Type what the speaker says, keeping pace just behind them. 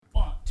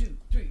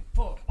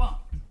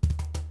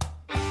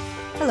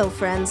Hello,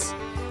 friends.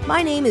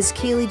 My name is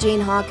Kaylee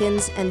Jane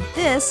Hawkins, and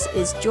this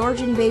is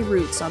Georgian Bay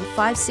Roots on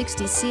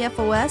 560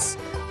 CFOS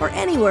or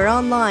anywhere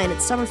online at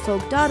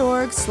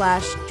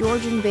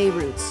summerfolk.org/Georgian Bay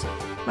Roots.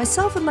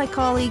 Myself and my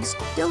colleagues,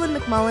 Dylan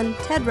McMullen,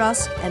 Ted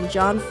Rusk, and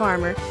John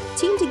Farmer,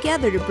 team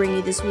together to bring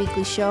you this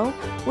weekly show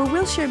where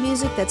we'll share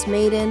music that's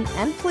made in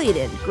and played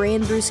in Grey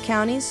and Bruce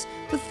counties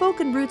with folk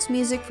and roots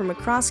music from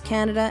across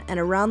Canada and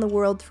around the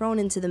world thrown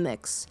into the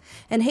mix.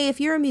 And hey, if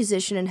you're a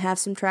musician and have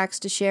some tracks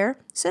to share,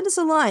 send us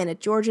a line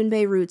at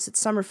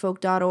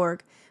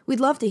georgianbayroots@summerfolk.org. We'd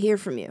love to hear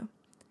from you.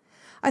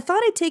 I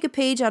thought I'd take a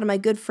page out of my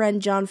good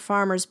friend John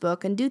Farmer's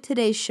book and do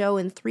today's show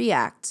in 3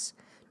 acts.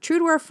 True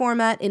to our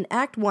format, in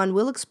Act 1,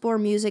 we'll explore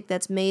music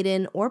that's made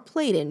in or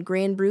played in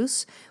Grey and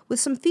Bruce with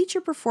some feature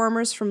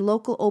performers from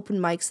local open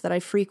mics that I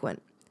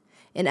frequent.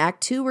 In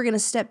Act 2, we're going to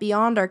step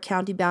beyond our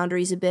county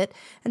boundaries a bit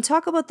and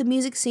talk about the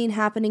music scene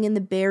happening in the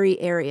Barrie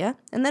area,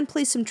 and then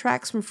play some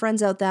tracks from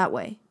friends out that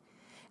way.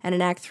 And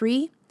in Act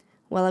 3,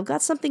 well, I've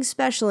got something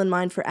special in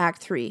mind for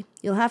Act 3.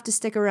 You'll have to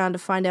stick around to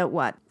find out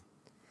what.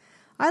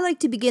 I like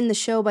to begin the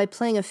show by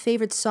playing a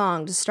favorite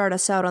song to start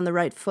us out on the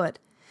right foot.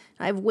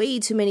 I have way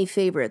too many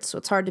favorites, so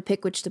it's hard to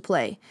pick which to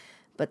play.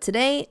 But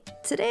today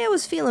I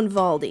was feeling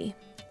Valdy.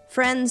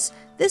 Friends,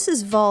 this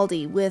is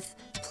Valdy with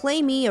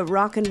Play Me a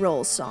Rock and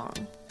Roll Song.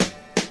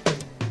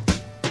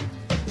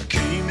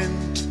 Came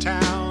into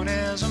town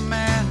as a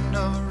man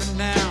of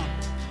renown,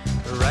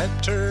 a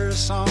writer of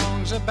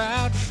songs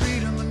about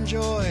freedom and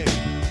joy.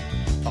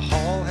 The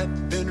hall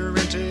had been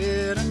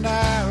rented and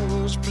I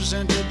was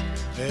presented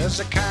as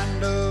a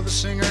kind of a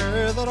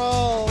singer that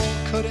all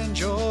could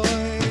enjoy.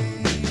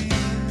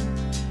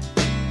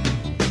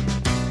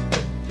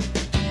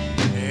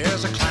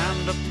 As I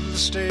climbed up the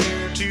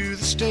stair to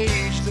the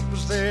stage that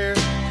was there,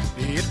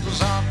 it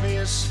was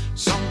obvious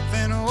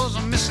something was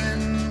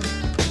missing.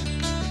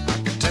 I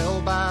could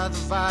tell by the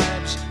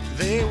vibes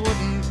they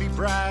wouldn't be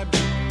bribed.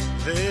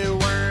 They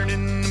weren't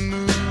in the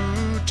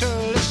mood to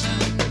listen.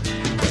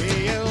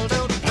 They yelled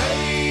out,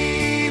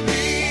 "Play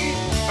me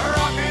a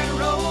rock and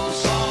roll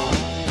song.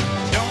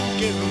 Don't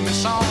give me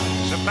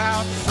songs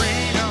about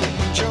freedom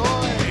and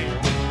joy.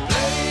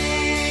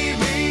 Play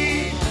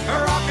me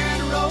a rock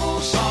and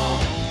roll song,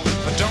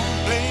 but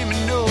don't play me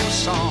no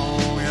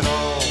song at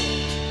all."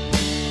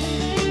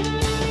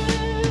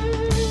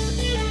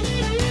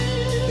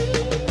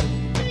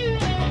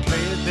 I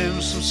played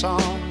them some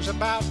songs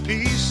about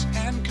peace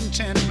and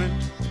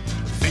contentment,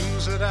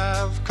 things that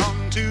I've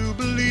come to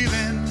believe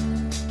in.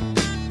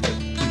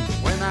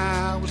 When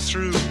I was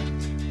through,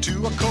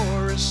 to a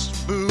chorus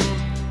boo,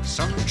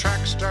 some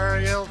track star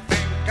yelled,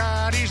 "Thank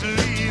God he's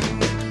leaving."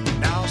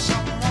 Now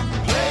someone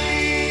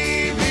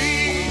play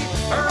me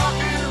a rock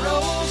and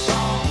roll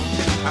song.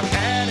 I've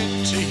had it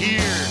to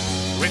hear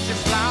with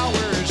your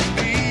flowers and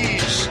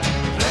bees.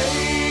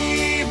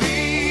 Play me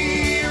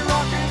a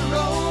rock and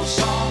roll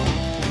song,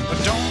 but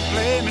don't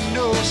play me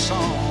no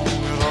song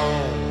at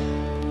all.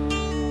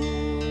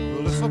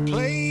 Well, if I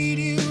played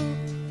you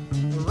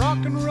a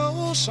rock and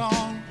roll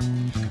song,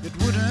 it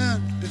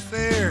wouldn't be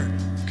fair,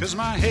 'cause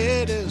my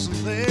head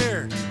isn't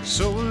there.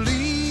 So I'll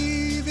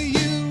leave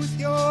you with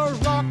your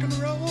rock and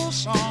roll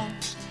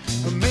songs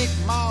and make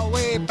my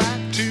way back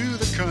to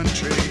the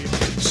country.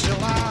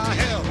 Still I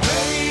have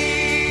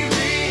play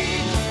me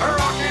a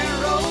rock and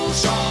roll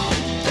song.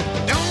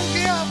 Don't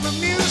give me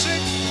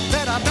music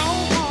that I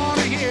don't want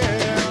to hear.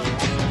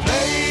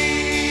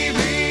 Play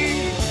me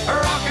a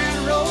rock and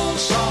roll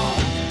song.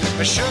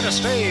 I should have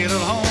stayed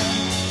at home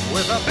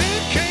with a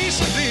big case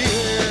of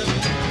beer.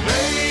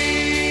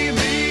 Play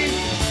me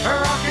a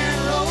rock and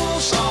roll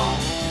song,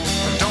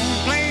 but don't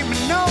play me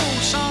no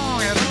song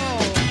at all.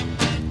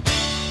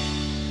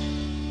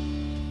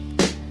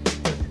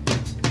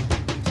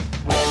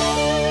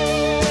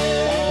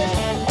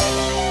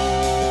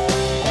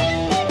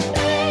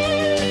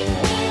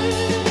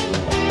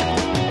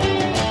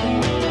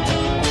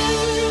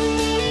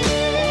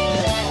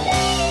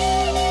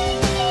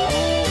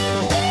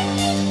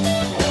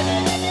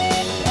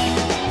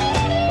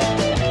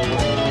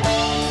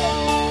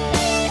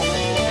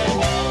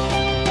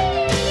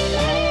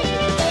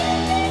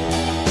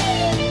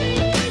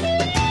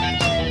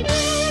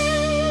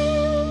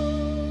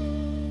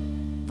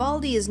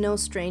 Valdy is no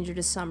stranger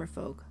to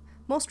Summerfolk,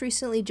 most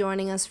recently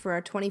joining us for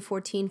our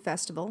 2014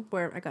 festival,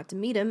 where I got to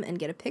meet him and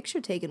get a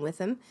picture taken with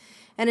him,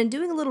 and in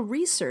doing a little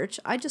research,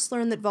 I just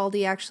learned that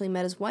Valdy actually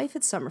met his wife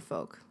at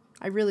Summerfolk.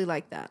 I really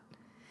like that.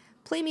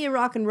 Play Me a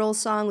Rock and Roll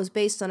Song was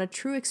based on a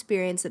true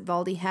experience that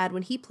Valdy had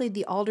when he played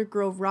the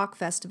Aldergrove Rock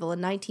Festival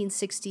in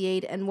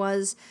 1968 and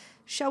was,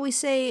 shall we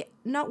say,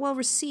 not well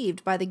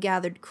received by the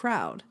gathered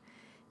crowd.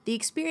 The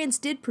experience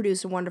did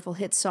produce a wonderful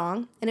hit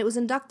song, and it was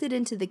inducted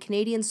into the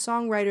Canadian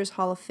Songwriters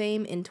Hall of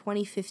Fame in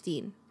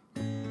 2015.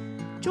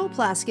 Joel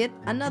Plaskett,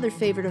 another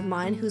favorite of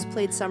mine who's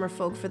played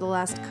Summerfolk for the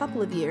last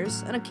couple of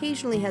years and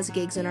occasionally has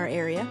gigs in our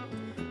area,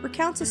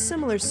 recounts a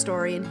similar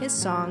story in his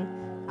song,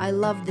 I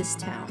Love This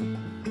Town.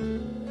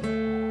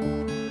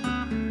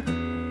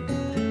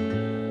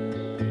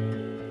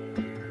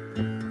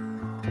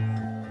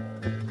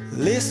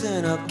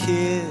 Listen up,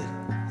 kid,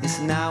 it's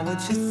not what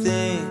you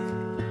think.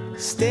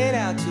 Stayed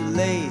out too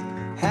late,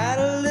 had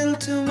a little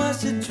too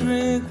much to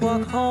drink.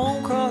 Walk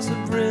home, cross the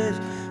bridge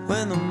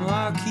when the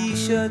marquee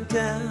shut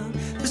down.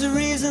 There's a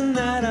reason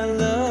that I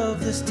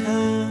love this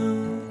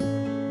town.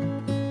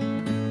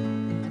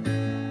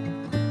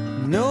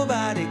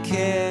 Nobody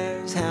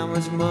cares how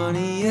much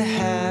money you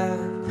have.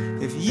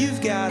 If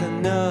you've got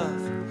enough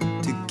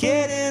to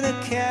get in a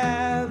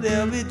cab,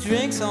 there'll be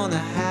drinks on the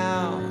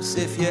house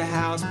if your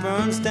house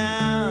burns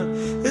down.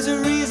 There's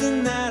a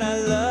reason that I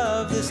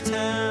love this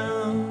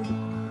town.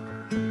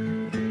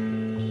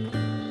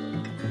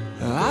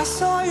 I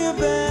saw your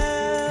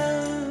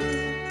band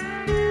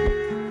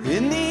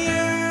in the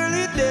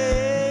early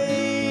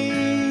days.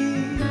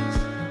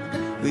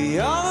 We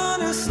all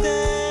understand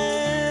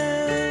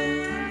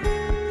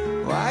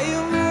why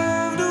you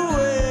moved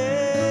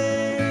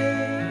away.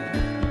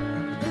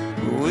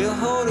 We'll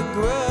hold a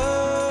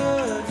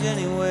grudge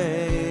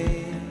anyway.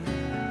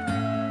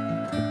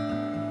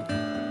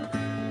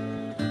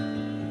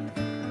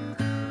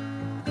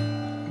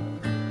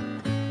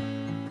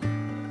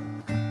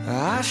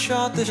 I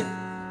shot the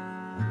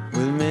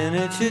with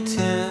miniature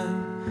Tim.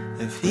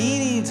 If he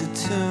needs a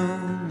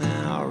tune,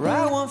 then I'll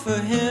write one for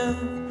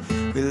him.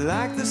 We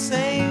like the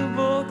same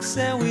books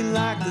and we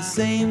like the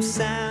same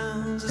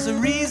sounds. There's a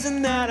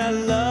reason that I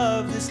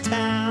love this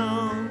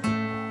town.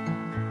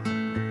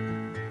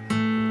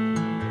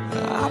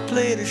 I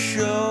played a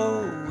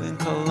show in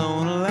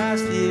Kelowna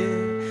last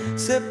year.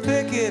 Said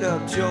pick it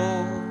up,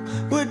 Joel,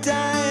 we're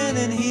dying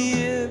in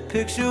here.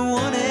 Picture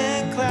one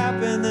hand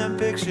clapping, then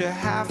picture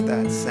half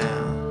that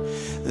sound.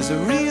 There's a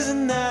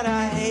reason that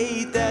I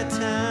hate that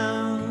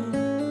town.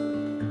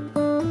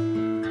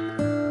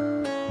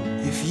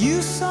 If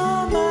you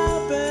saw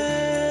my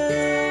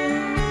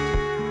band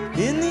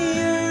in the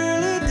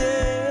early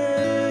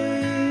days,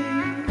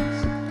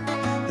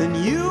 then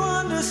you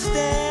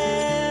understand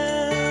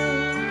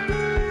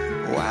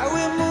why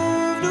we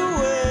moved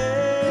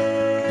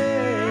away.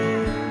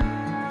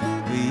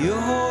 But you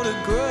hold a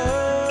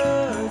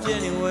grudge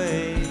anyway,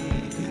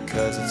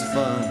 because it's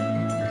fun.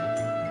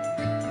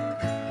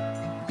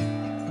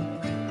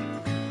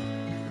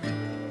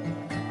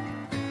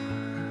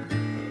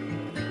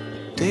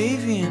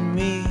 Davy and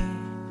me,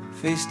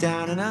 face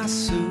down in our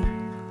suit,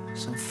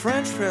 some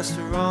French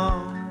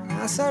restaurant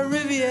outside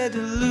Rivière de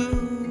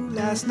Loup.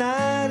 Last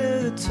night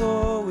at a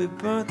tour, we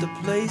burnt the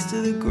place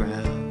to the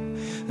ground.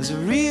 There's a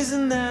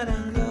reason that I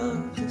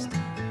love this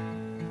town.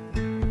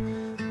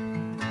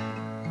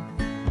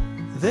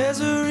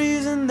 There's a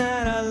reason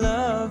that I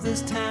love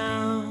this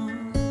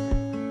town.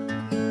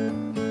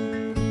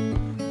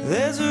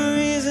 There's a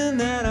reason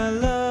that I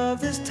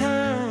love this town.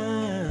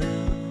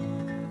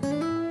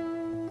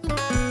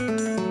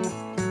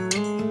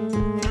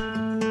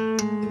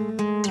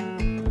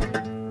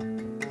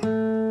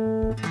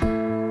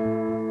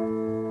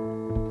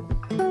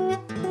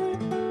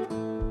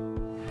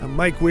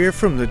 Mike Weir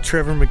from the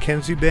Trevor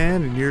McKenzie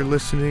Band, and you're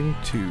listening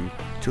to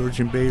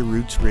Georgian Bay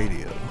Roots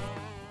Radio.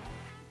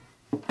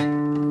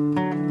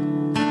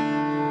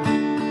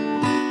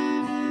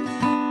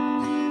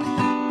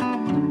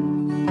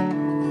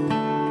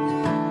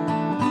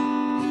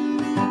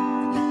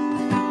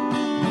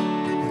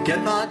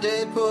 Get my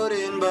day put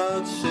in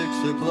about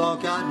 6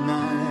 o'clock at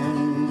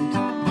night.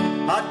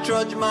 I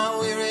trudge my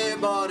weary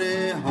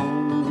body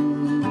home.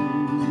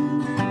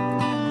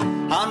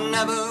 I'm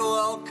never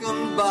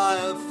welcomed by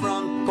a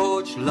front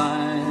porch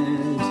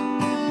light.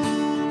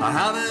 I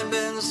haven't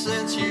been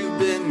since you've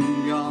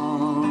been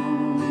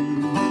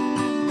gone.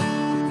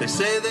 They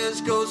say there's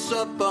ghosts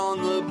up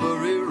on the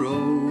Bury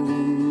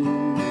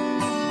Road,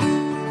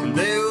 and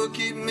they will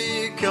keep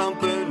me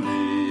company.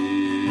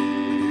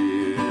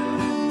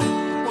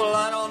 Well,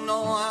 I don't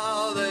know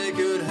how they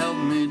could help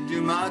me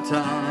do my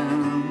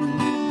time,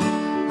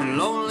 and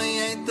lonely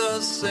ain't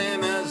the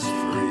same as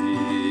free.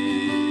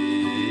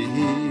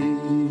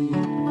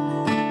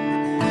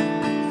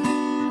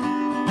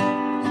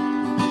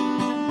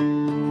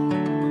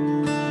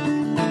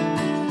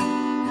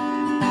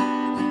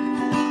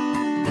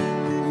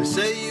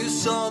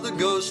 Saw the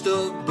ghost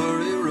of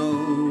Bury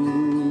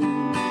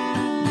Road.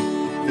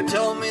 They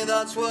tell me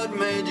that's what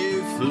made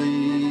you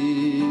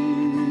flee,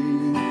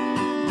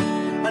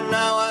 and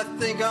now I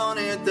think on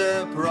it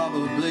they're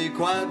probably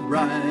quite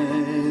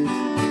right.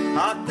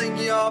 I think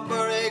your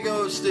Bury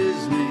ghost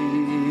is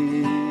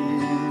me.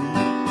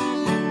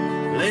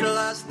 Later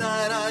last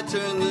night I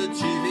turned the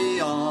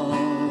TV off.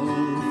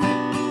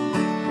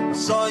 I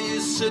saw you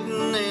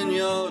sitting in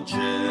your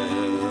chair.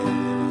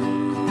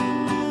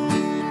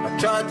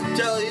 Tried to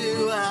tell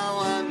you how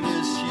I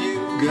miss you,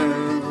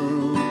 girl,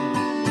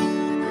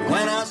 but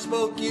when I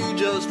spoke you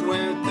just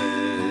weren't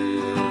there.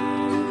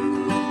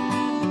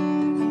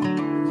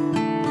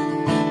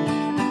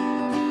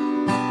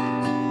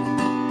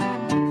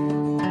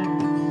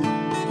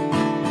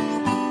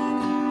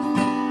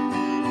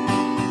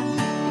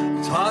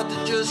 It's hard to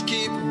just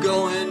keep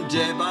going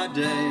day by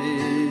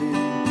day.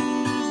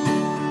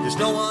 There's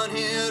no one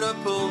here to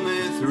pull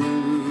me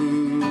through.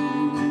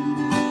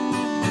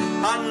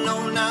 I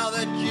know now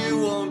that you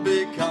won't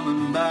be coming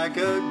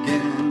back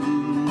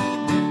again.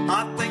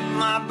 I think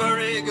my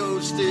buried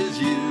ghost is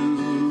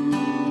you.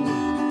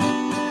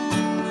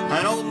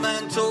 An old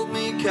man told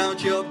me,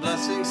 count your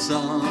blessings,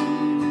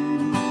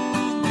 son.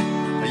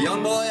 A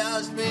young boy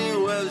asked me,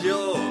 where's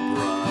your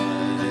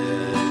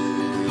bride?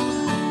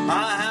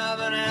 I have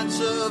an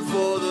answer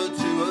for the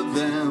two of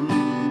them.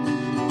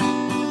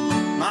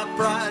 My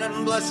pride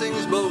and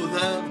blessings both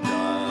have died.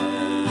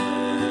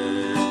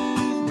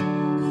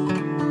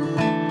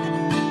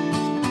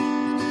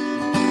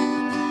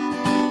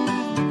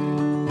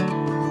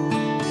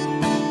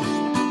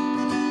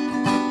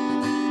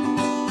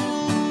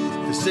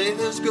 They say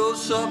there's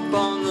ghosts up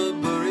on the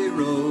Bury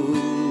Road,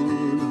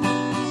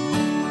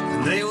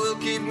 and they will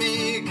keep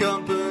me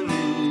company.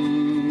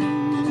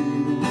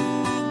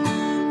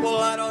 Well,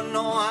 I don't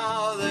know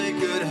how they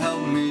could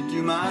help me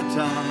do my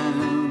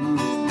time.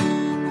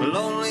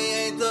 Lonely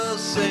ain't the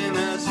same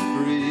as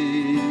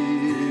free,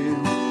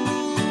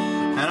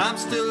 and I'm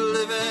still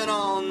living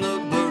on the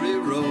Bury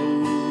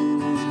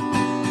Road.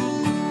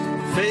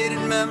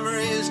 Faded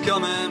memories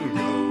come and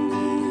go.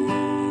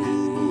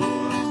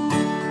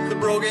 The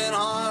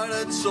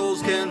broken-hearted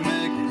souls can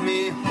make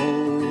me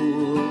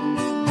whole.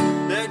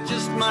 They're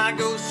just my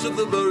ghosts of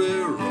the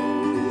Bury Road.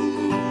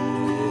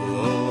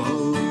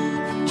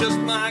 Just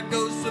my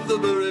ghosts of the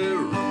Bury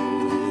Road.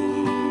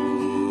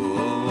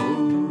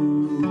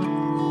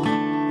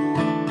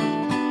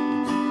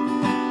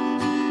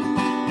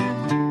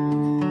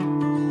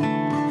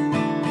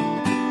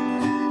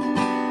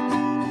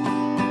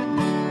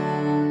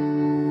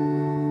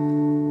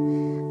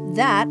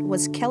 That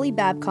was Kelly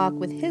Babcock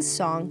with his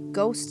song,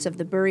 Ghosts of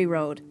the Bury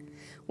Road.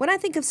 When I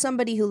think of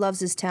somebody who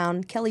loves his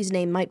town, Kelly's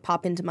name might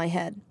pop into my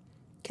head.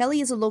 Kelly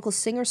is a local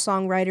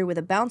singer-songwriter with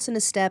a bounce in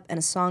his step and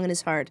a song in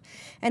his heart,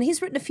 and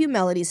he's written a few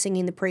melodies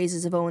singing the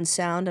praises of Owen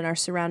Sound and our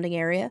surrounding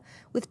area,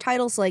 with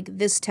titles like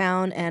This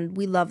Town and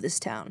We Love This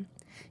Town.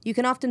 You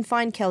can often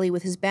find Kelly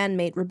with his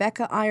bandmate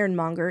Rebecca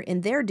Ironmonger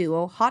in their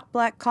duo, Hot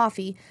Black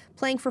Coffee,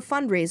 playing for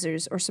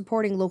fundraisers or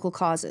supporting local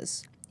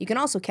causes. You can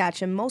also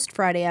catch him most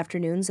Friday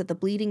afternoons at the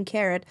Bleeding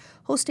Carrot,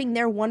 hosting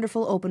their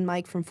wonderful open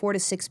mic from 4 to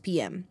 6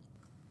 p.m.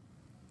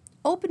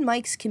 Open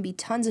mics can be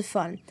tons of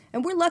fun,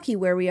 and we're lucky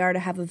where we are to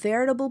have a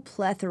veritable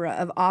plethora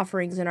of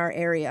offerings in our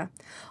area.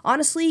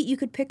 Honestly, you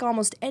could pick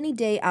almost any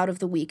day out of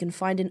the week and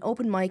find an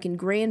open mic in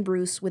Grey and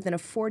Bruce within a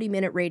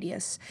 40-minute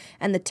radius,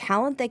 and the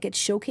talent that gets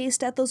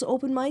showcased at those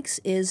open mics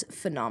is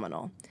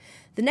phenomenal.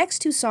 The next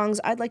two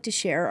songs I'd like to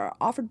share are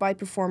offered by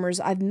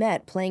performers I've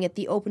met playing at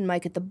the open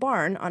mic at the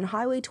Barn on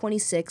Highway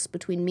 26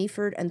 between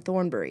Meaford and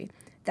Thornbury.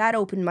 That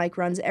open mic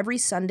runs every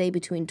Sunday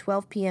between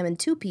 12 p.m. and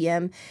 2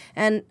 p.m.,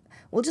 and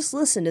we'll just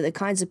listen to the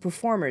kinds of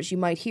performers you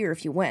might hear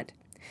if you went.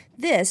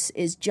 This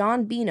is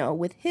John Bino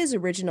with his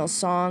original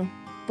song,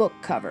 Book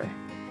Cover.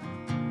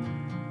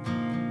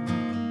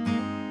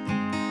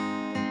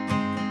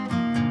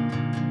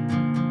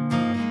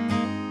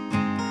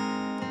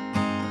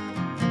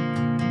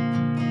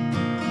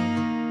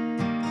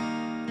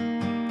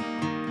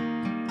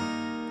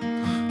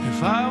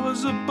 If I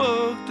was a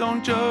book,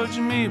 don't judge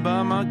me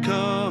by my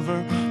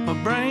cover. My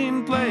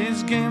brain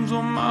plays games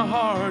when my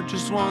heart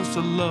just wants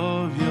to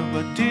love you.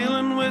 But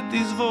dealing with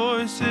these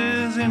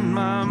voices in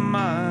my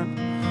mind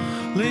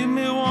leave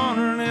me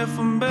wondering if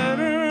I'm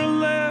better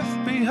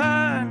left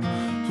behind.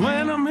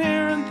 When I'm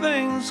hearing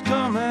things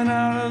coming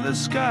out of the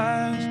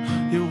skies,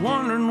 you're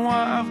wondering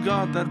why I've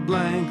got that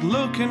blank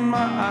look in my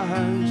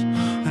eyes.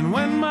 And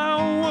when my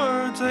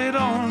words, they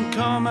don't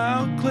come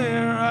out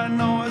clear, I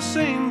know I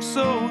seem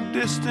so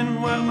distant.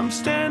 Well, I'm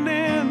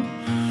standing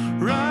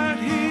right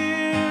here.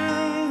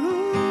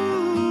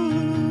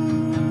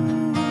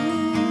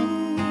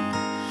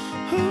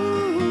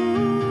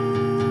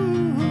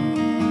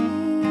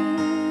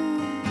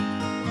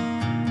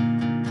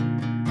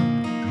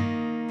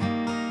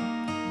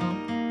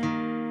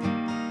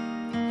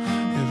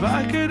 If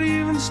I could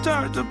even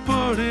start to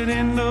put it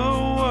into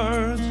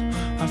words,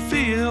 I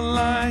feel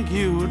like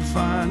you would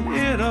find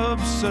it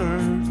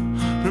absurd.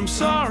 But I'm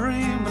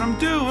sorry, but I'm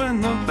doing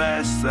the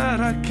best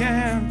that I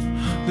can.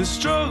 The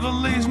struggle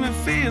leaves me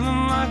feeling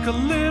like a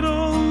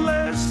little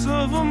less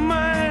of a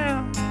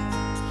man.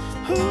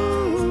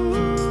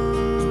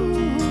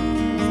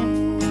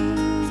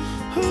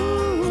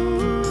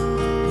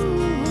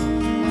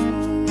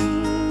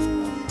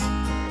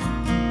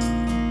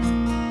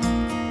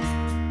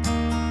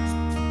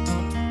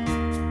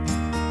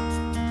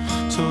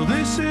 So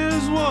this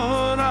is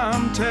what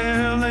I'm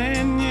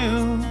telling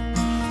you.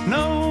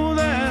 Know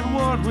that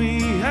what we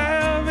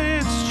have,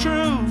 it's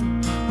true.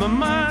 My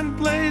mind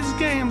plays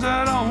games,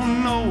 I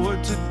don't know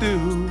what to do.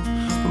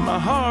 But my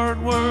heart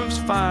works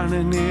fine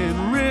and it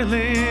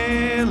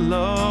really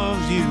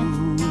loves you.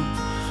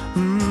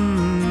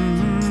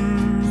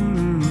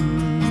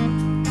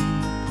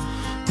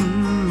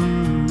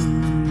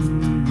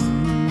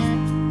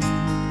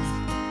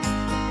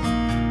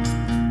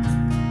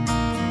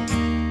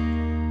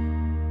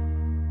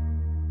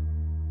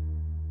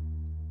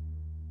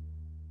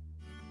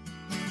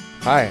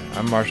 Hi,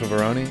 I'm Marshall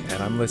Veroni,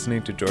 and I'm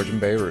listening to Georgian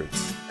Bay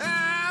Roots.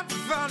 I'm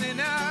falling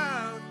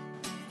out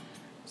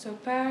So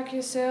pack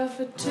yourself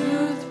a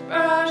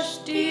toothbrush,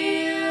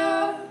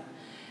 dear,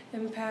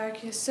 and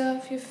pack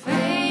yourself your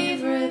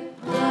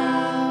favorite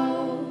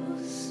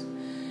blouse.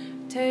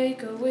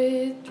 Take a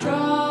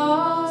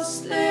withdrawal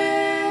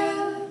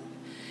slip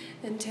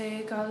and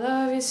take all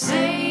of your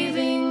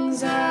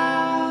savings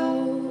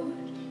out.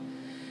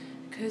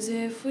 'Cause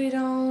if we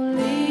don't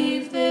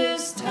leave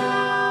this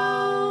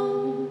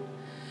town,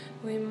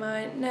 we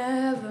might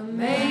never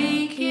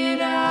make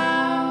it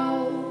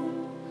out.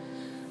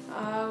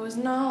 I was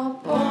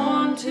not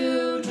born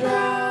to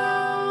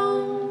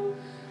drown,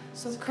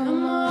 so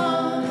come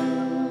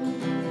on,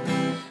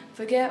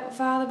 forget what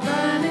Father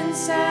Vernon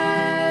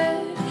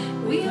said.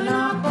 We are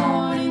not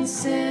born in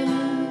sin.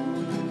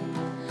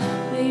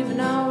 Leave a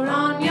note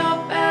on your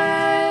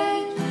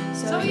bed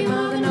so your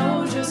mother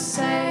knows you're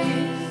safe.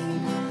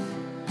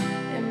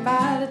 And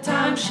by the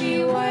time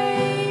she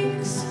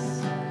wakes,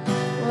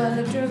 we'll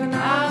have driven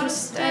out of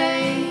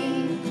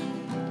state.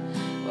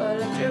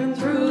 We'll have driven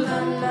through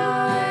the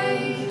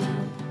night.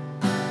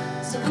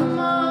 So come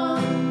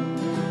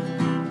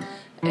on,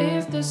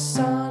 if the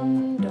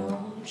sun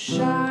don't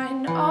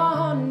shine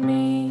on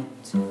me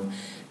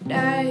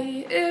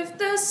today, if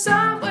the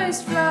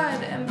subways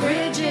flood and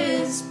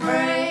bridges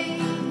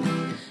break,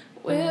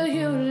 will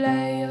you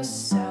lay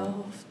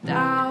yourself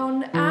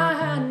down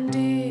and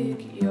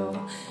dig your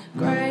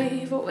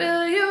grave? Or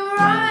will you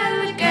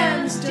ride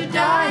against a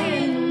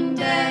dying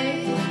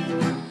day?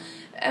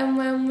 And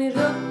when we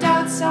looked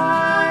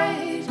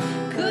outside,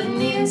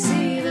 couldn't even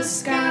see the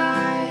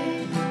sky.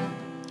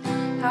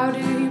 How do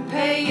you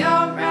pay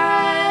your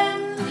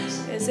rent?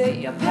 Is it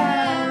your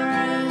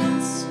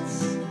parents?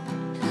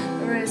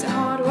 Or is it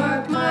hard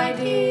work, my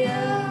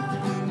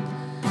dear?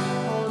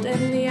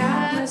 Holding the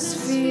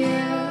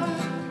atmosphere.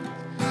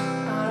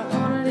 I don't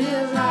wanna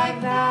live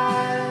like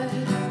that.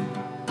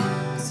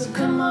 So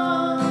come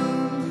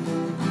on,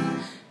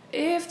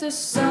 if the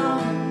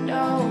sun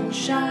don't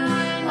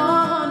shine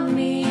on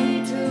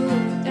me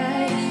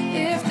today,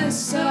 if the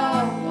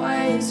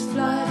subways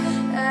flood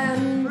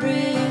and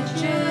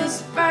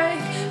bridges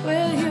break,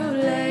 will you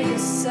lay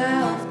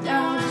yourself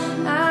down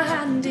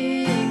and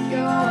dig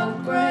your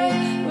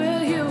grave?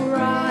 Will you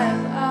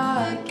rise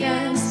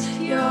against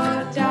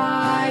your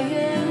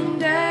dying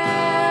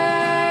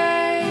day?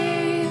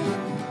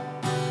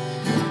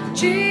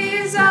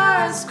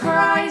 Jesus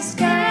Christ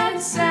can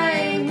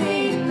save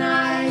me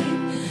tonight.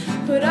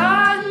 Put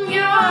on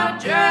your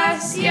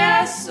dress,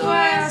 yes,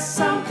 wear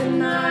something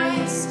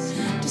nice.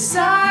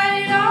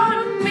 Decide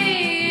on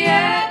me,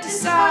 yeah,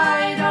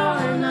 decide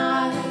on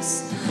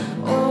us.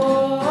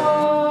 Oh,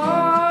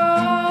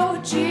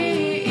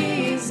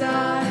 Jesus.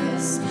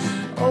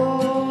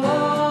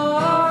 Oh,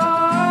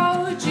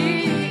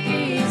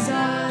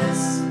 Jesus.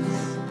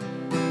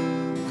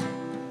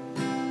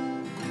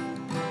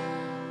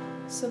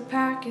 So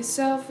pack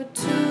yourself a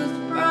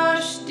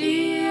toothbrush,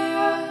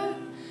 dear,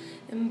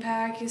 and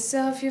pack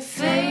yourself your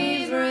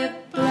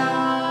favorite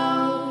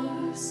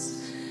blouse.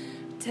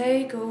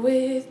 Take a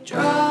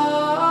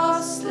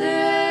withdrawal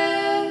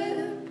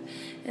slip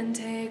and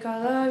take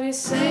all of your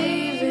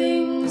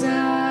savings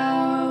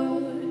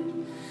out.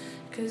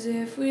 'Cause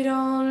if we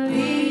don't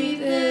leave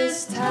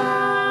this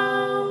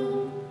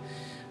town,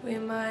 we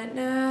might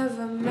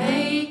never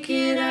make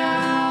it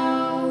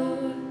out.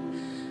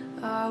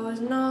 I was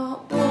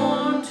not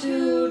born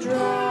to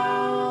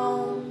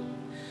drown,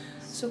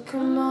 so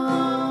come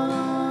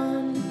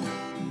on.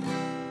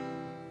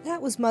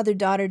 That was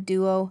mother-daughter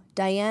duo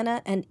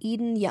Diana and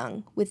Eden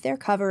Young with their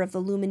cover of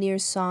the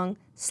Lumineers' song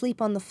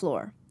Sleep on the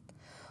Floor.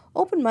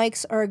 Open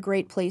mics are a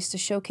great place to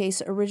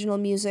showcase original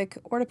music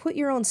or to put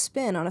your own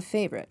spin on a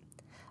favorite.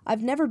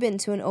 I've never been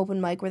to an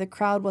open mic where the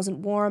crowd wasn't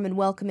warm and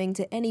welcoming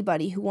to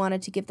anybody who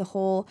wanted to give the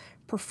whole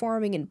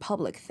performing in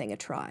public thing a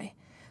try.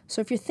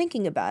 So if you're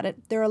thinking about it,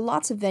 there are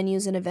lots of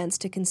venues and events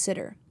to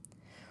consider.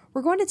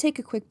 We're going to take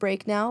a quick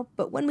break now,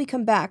 but when we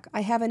come back,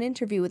 I have an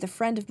interview with a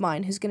friend of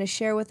mine who's going to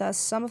share with us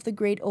some of the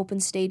great open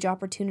stage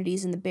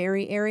opportunities in the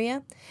Barrie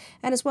area,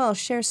 and as well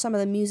share some of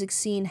the music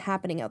scene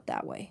happening out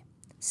that way.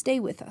 Stay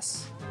with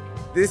us.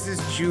 This is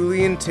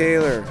Julian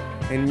Taylor,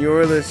 and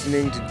you're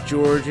listening to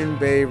Georgian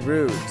Bay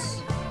Roots.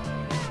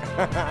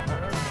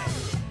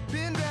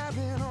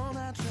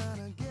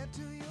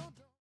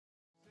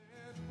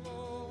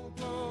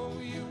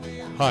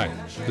 Hi,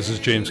 this is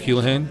James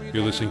Keelahan.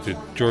 You're listening to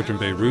Georgian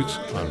Bay Roots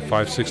on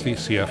 560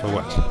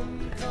 CFOS.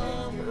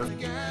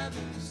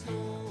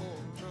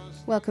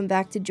 Welcome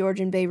back to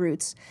Georgian Bay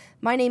Roots.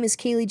 My name is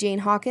Kaylee Jane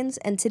Hawkins,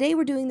 and today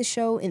we're doing the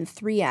show in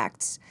 3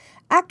 acts.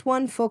 Act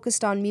 1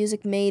 focused on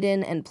music made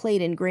in and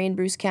played in Grey and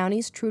Bruce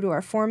counties, true to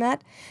our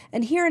format.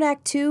 And here in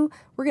Act 2,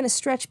 we're going to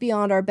stretch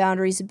beyond our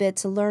boundaries a bit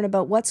to learn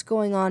about what's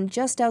going on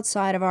just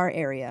outside of our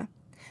area.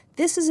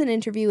 This is an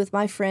interview with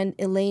my friend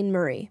Elaine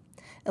Murray.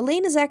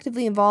 Elaine is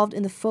actively involved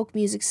in the folk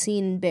music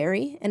scene in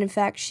Barrie, and in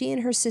fact, she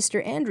and her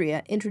sister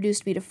Andrea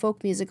introduced me to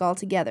folk music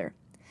altogether.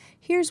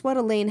 Here's what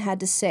Elaine had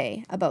to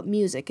say about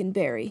music in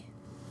Barrie.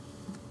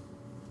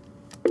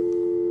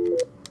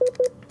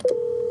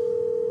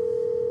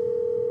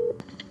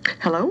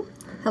 Hello?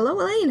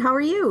 Hello, Elaine. How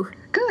are you?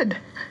 Good.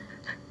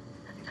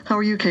 How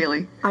are you,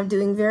 Kaylee? I'm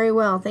doing very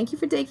well. Thank you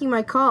for taking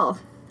my call.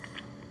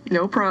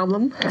 No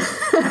problem.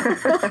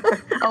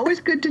 Always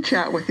good to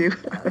chat with you.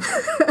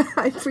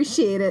 I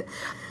appreciate it.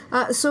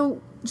 So,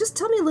 just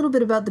tell me a little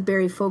bit about the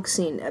Barrie folk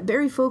scene.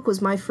 Barrie folk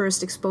was my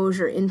first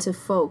exposure into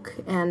folk,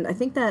 and I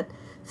think that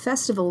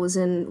festival was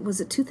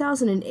it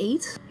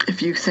 2008?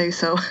 If you say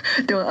so.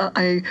 No,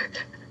 I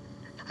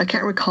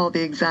can't recall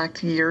the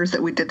exact years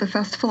that we did the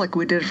festival. Like,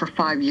 we did it for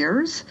 5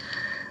 years.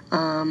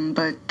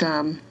 But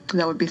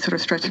that would be sort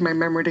of stretching my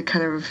memory to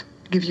kind of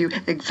give you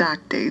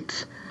exact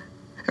dates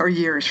or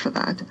years for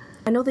that.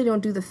 I know they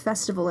don't do the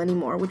festival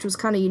anymore, which was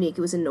kind of unique.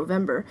 It was in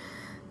November.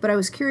 But I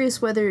was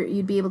curious whether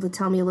you'd be able to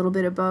tell me a little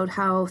bit about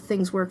how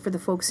things work for the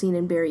folk scene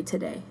in Barrie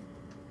today.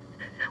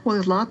 Well,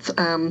 there's lots.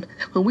 When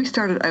we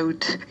started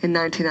out in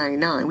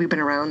 1999, we've been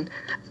around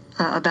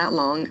that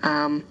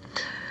long.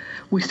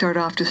 We started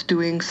off just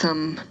doing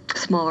some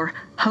smaller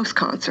house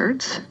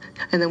concerts,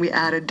 and then we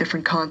added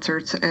different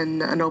concerts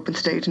and an open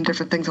stage and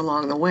different things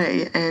along the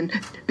way. And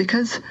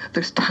because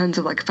there's tons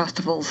of like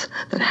festivals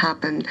that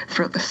happen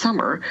throughout the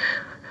summer,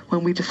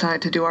 when we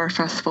decided to do our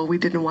festival, we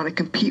didn't want to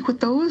compete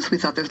with those. We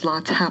thought there's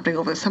lots happening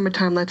over the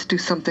summertime. Let's do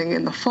something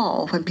in the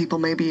fall when people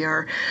maybe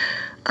are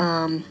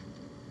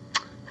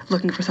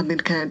looking for something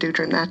to kind of do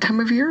during that time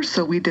of year.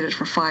 So we did it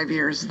for 5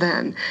 years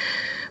then.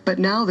 But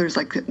now there's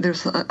a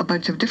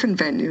bunch of different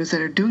venues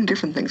that are doing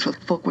different things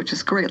with folk, which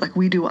is great. Like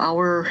we do we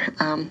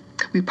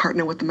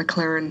partner with the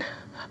McLaren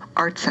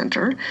Arts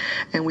Center,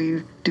 and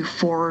we do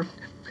four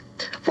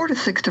to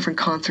six different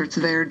concerts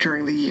there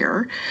during the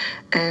year.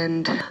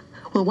 And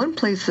well, one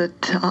place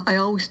that I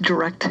always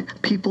direct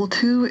people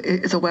to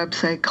is a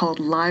website called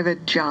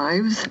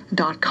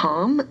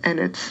liveatjives.com, and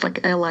it's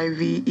like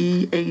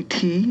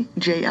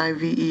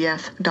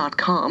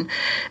liveatjives.com.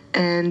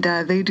 And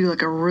they do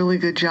like a really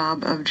good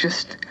job of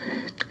just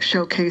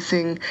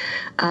showcasing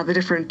the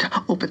different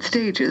open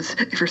stages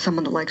if you're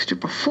someone that likes to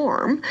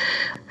perform.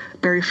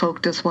 Barrie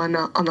Folk does one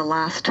on the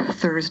last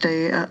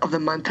Thursday of the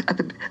month at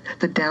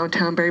the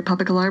downtown Barrie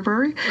Public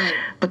Library. Right.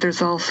 But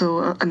there's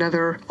also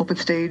another open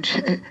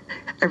stage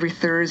every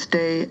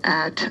Thursday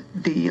at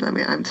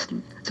I'm just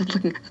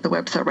looking at the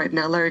website right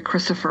now, Larry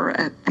Christopher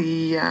at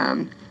the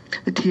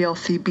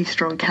TLC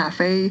Bistro and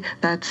Cafe.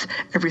 That's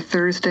every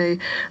Thursday.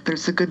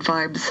 There's the Good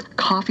Vibes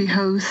Coffee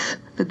House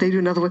that they do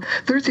another one.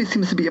 Thursday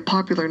seems to be a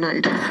popular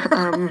night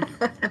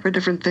for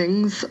different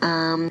things.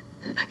 Yeah,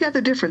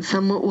 they're different.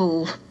 Some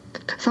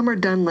are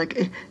done like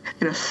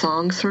in a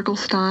song circle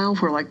style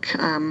where like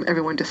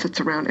everyone just sits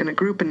around in a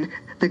group and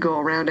they go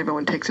around,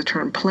 everyone takes a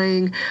turn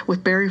playing.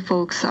 With Barrie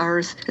Folks,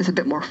 ours is a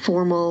bit more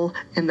formal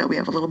in that we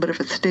have a little bit of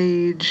a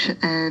stage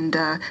and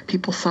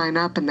people sign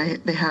up and they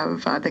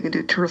can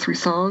do 2 or 3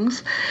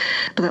 songs.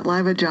 But that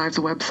Live at Jives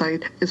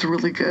website is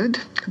really good.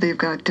 They've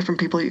got different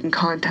people you can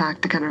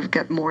contact to kind of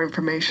get more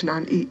information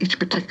on each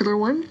particular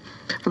one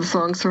for the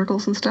song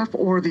circles and stuff,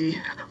 or the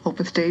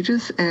open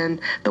stages. And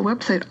the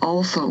website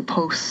also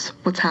posts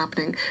what's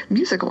happening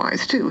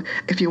music-wise too.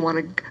 If you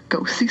want to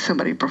go see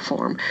somebody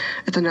perform,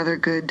 it's another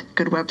good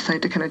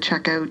website to kind of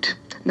check out,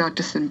 not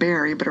just in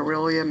Barrie, but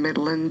Orillia,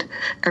 Midland,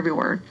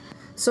 everywhere.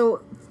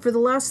 So for the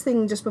last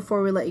thing, just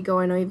before we let you go,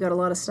 I know you've got a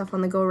lot of stuff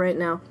on the go right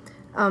now.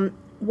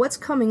 What's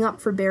coming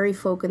up for Barrie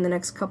Folk in the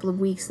next couple of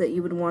weeks that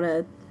you would want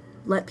to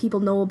let people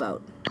know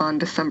about? On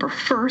December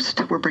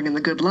 1st, we're bringing the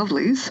Good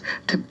Lovelies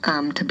to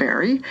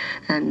Barrie,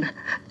 and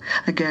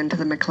again to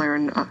the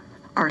McLaren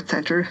Art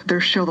Center. Their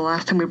show, the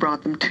last time we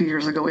brought them 2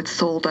 years ago, it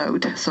sold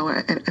out. So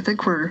I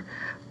think we're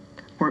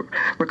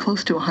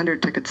close to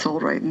 100 tickets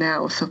sold right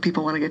now. So if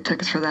people want to get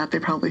tickets for that, they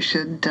probably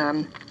should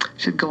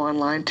go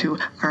online to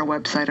our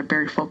website at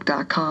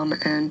barriefolk.com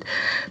and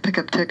pick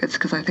up tickets,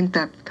 because I think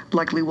that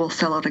likely will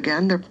sell out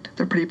again. They're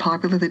pretty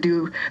popular. They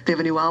have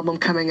a new album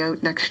coming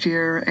out next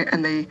year,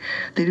 and they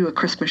do a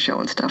Christmas show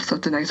and stuff. So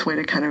it's a nice way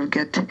to kind of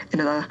get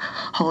into the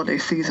holiday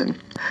season.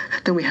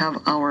 Then we have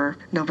our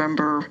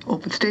November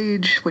open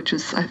stage, which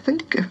is, I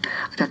think,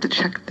 I'd have to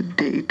check the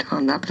date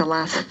on that, but the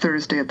last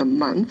Thursday of the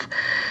month,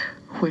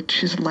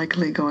 which is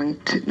likely going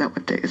to,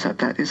 what day is that?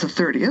 That is the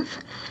 30th.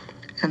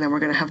 And then we're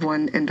going to have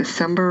one in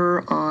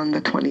December on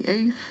the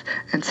 28th,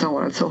 and so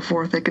on and so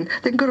forth. They can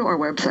go to our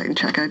website and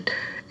check out.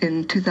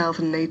 In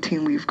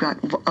 2018, we've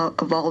got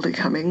Vivaldi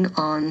coming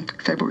on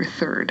February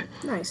 3rd.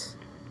 Nice.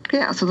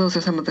 Yeah, so those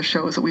are some of the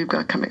shows that we've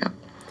got coming up.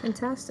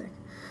 Fantastic.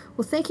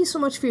 Well, thank you so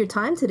much for your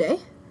time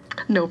today.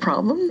 No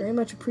problem. Very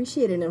much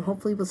appreciated, and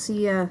hopefully we'll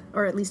see you,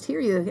 or at least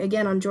hear you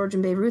again on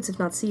Georgian Bay Roots, if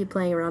not see you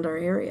playing around our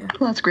area.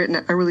 Well, that's great,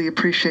 and I really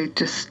appreciate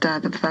just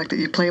the fact that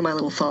you play my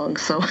little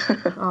songs. So.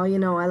 Oh, you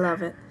know, I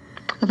love it.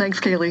 Well, thanks,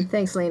 Kaylee.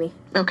 Thanks, Lainey.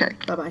 Okay.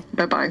 Bye-bye.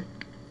 Bye-bye.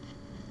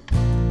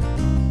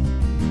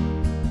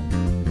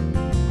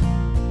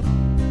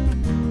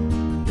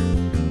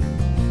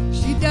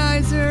 She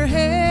dyes her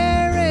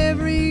hair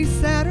every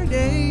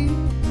Saturday.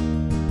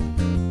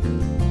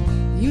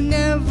 You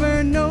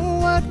never know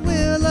what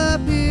will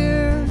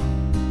appear.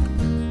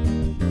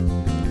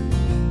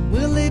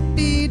 Will it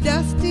be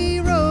dusty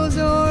rose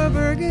or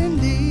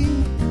burgundy?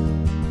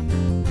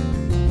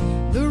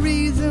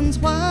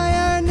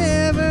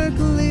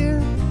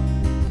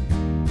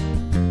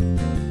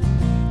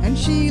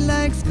 she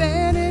likes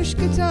Spanish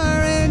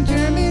guitar and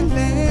German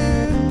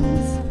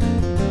bands.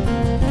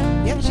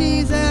 Yet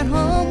she's at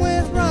home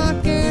with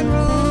rock and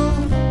roll.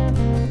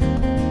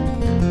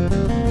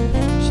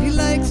 She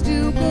likes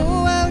to go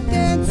out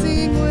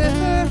dancing with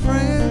her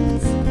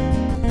friends.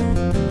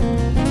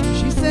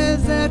 She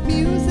says that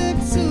music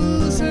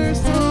soothes her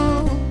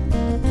soul.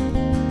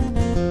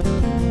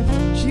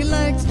 She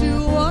likes to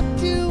walk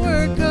to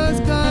work 'cause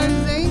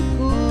cars ain't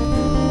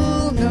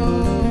cool, no.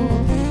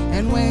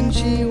 And when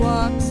she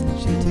walks,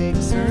 she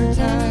takes her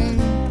time.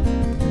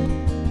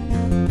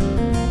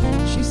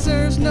 She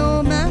serves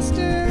no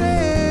master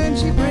and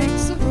she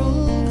breaks the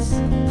rules.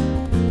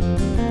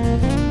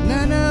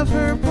 None of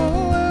her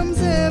poems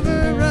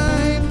ever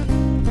rhyme.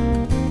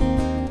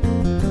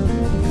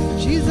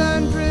 She's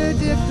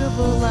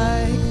unpredictable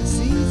like the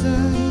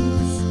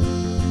seasons,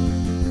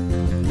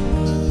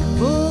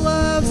 full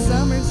of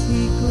summer's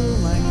heat, cool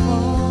like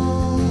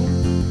fall.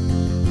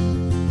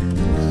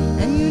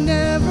 And you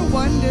never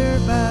wonder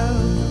about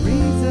the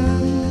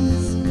reasons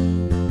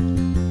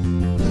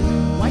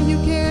why you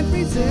can't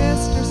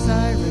resist her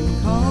siren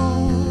call.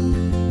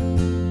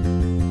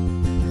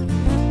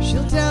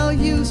 She'll tell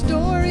you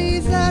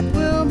stories that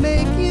will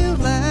make you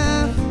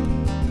laugh.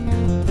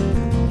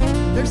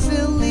 They're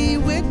silly,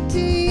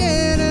 witty,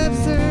 and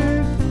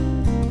absurd.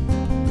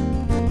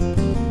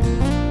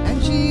 And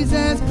she's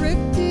as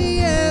pretty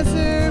as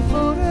her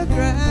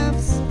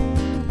photographs.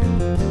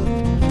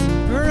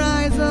 Her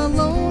eyes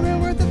alone are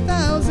worth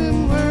 1,000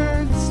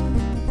 words.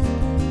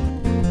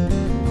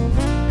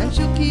 And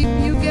she'll keep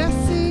you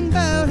guessing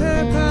about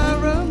her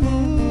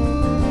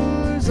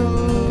paramours.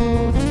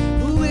 Oh,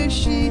 who is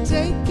she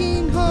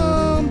taking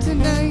home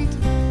tonight?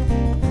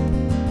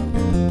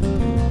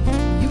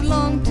 You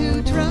long to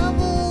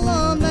travel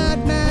on that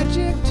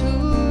magic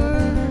tour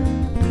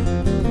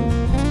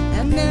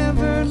and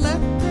never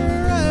let her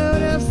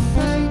out of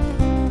sight.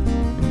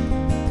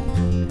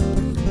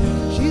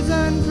 She's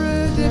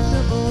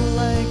unpredictable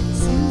like the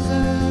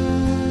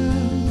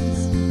seasons,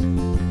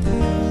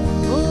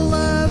 full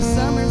of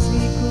summer's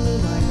heat, cool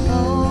like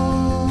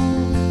fall.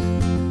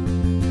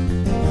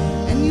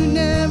 And you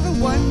never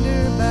wonder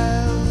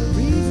about the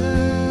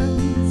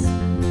reasons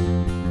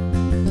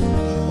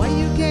why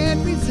you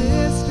can't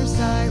resist her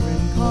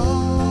siren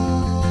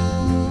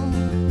call.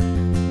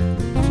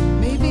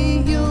 Maybe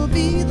you'll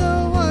be the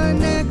one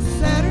next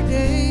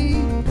Saturday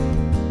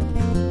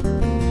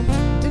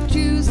to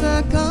choose the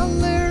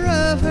color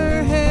of her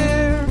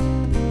hair.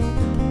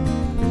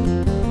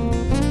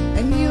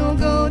 And you'll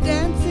go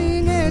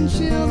dancing and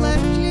she'll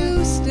let you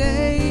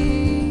stay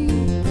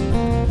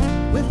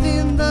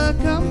within the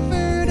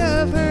comfort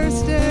of her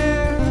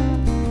stare.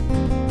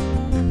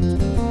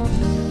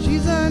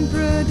 She's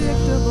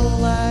unpredictable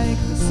like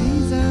the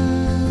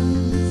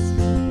seasons,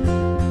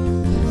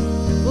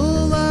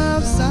 full of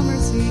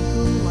summer's heat,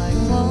 cool like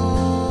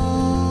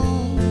fall.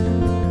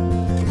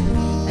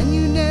 And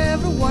you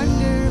never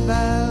wonder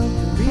about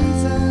the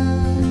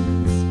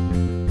reasons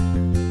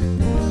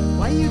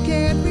why you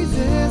can't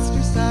resist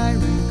her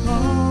siren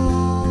call.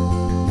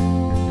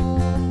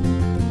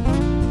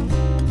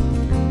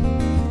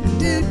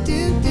 Do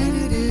do do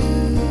do do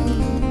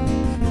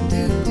do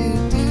do do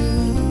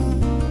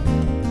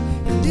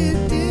do do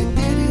do do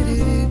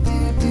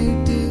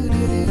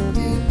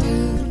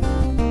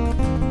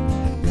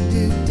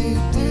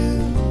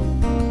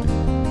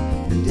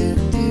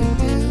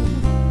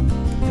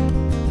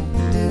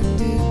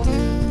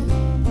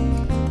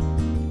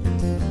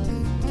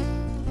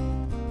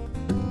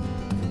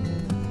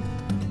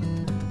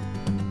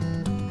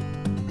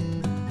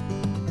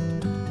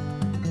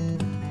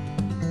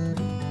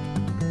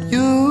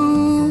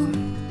You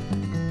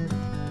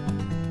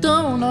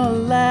don't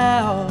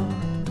allow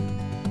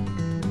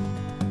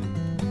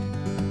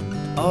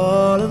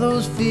all of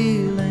those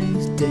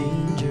feelings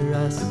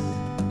dangerous.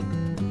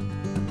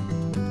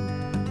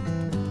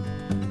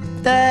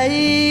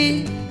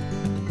 They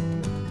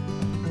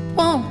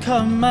won't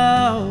come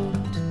out,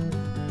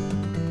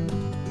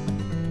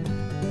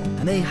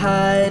 and they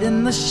hide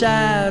in the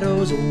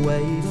shadows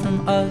away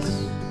from us.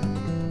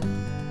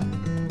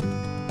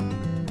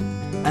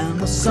 And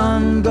the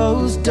sun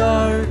goes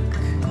dark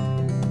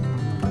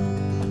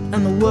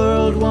and the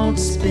world won't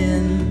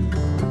spin,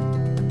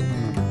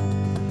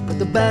 but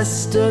the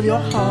best of your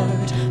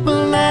heart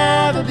will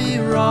never be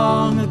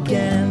wrong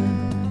again.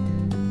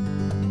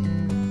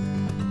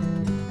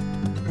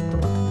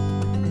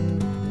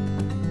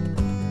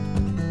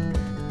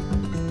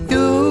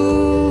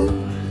 You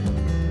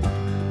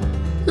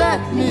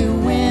let me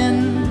win,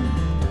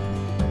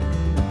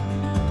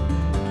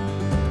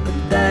 but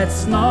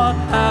that's not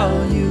how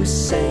you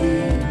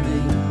saved me.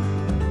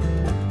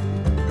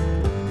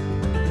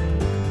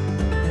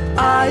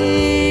 I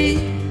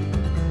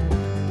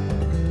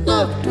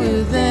looked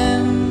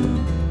within,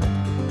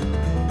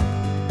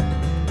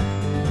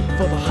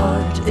 for the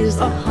heart is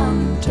a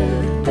hunter,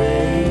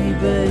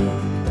 baby.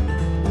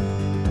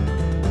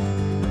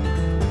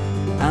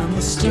 And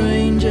the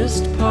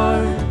strangest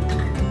part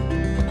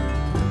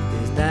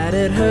is that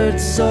it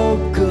hurts so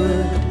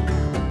good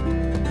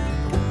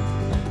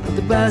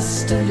the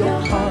best of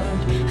your heart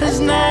has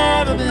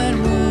never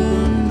been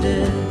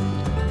wounded.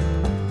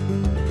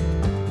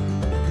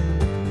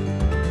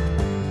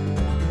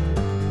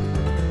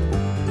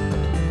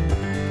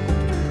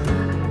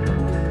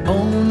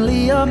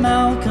 Only a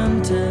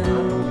malcontent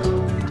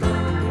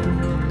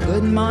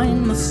could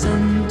mind the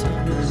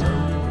sentiment,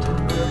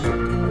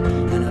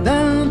 and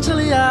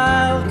eventually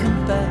I'll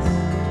confess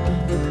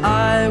that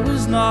I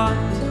was not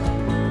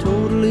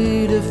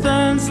totally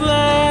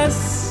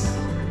defenseless.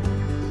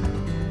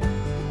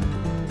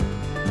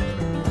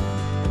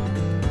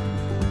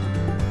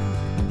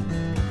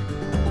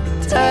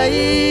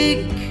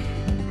 Take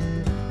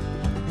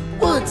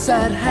what's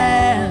at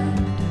hand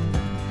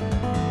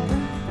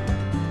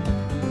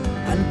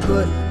and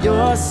put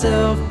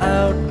yourself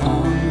out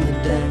on the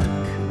deck.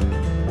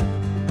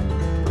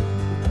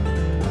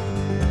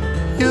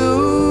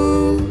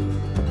 You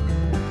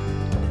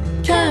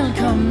can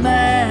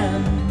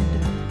command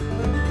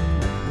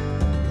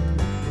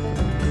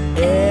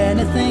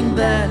anything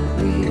that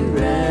we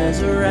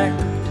resurrect.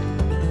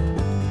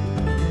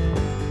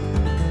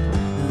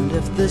 And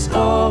if this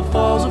all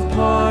falls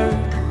apart,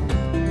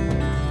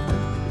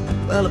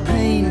 well, the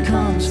pain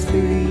comes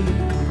free.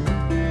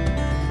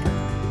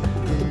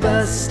 The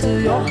best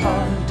of your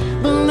heart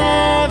will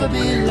never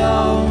be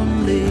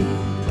lonely.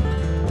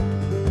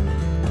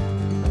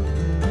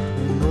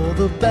 No,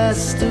 the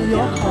best of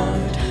your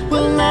heart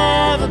will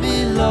never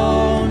be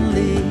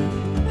lonely.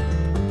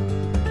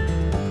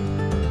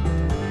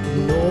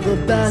 No, the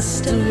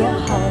best of your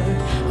heart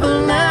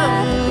will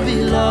never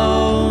be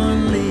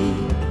lonely.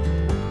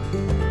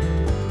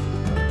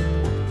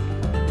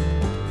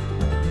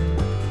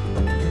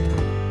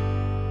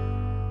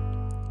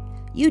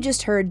 You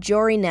just heard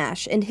Jory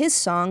Nash and his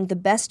song The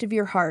Best of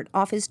Your Heart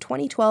off his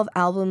 2012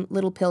 album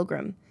Little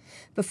Pilgrim.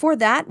 Before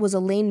that was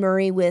Elaine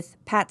Murray with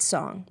Pat's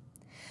Song.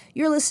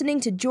 You're listening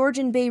to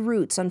Georgian Bay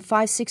Roots on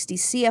 560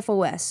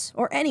 CFOS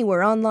or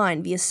anywhere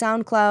online via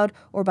SoundCloud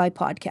or by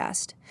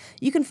podcast.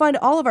 You can find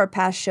all of our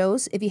past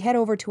shows if you head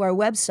over to our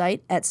website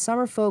at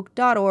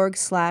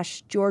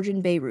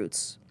summerfolk.org/Georgian Bay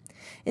Roots.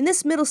 In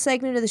this middle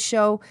segment of the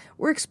show,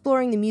 we're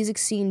exploring the music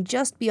scene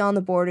just beyond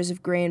the borders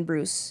of Grey and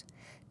Bruce.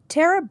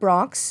 Tara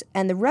Brox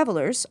and the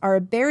Revelers are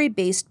a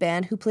Barrie-based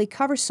band who play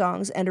cover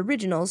songs and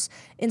originals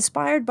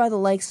inspired by the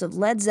likes of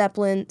Led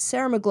Zeppelin,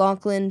 Sarah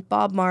McLachlan,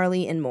 Bob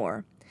Marley, and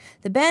more.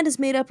 The band is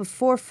made up of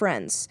 4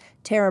 friends,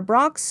 Tara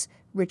Brox,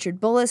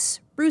 Richard Bullis,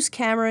 Bruce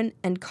Cameron,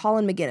 and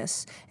Colin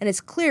McGuinness, and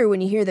it's clear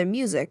when you hear their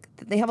music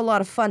that they have a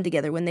lot of fun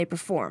together when they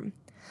perform.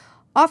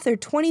 Off their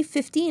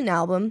 2015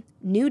 album,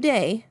 New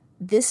Day,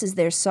 this is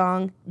their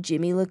song,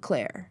 Jimmy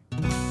LeClaire.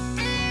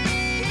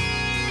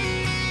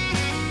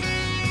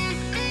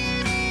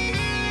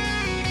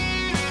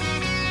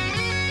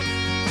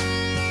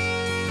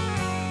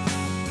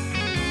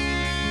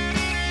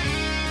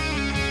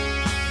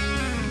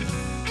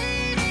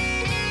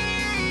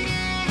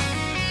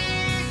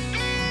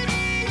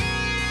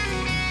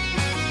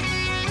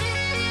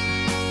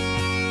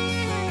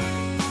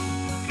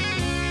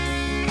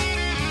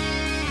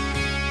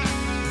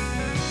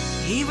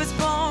 He was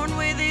born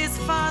with his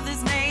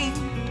father's name,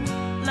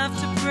 loved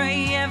to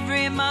pray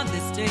every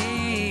Mother's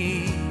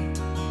Day,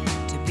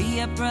 to be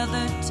a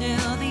brother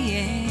till the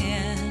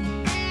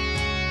end.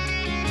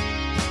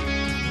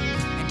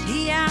 And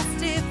he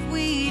asked if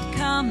we'd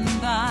come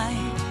by,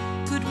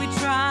 could we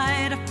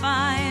try to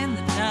find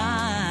the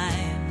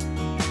time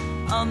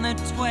on the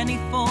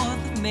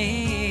 24th of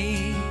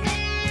May.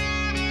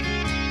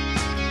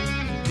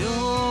 And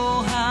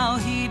oh, how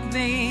he'd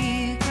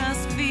make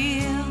us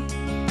feel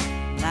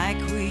like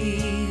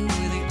we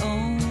were the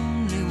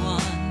only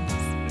ones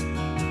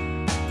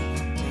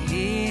to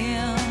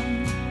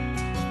him.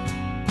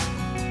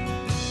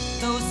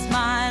 Those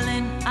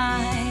smiling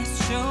eyes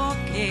sure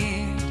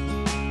cared,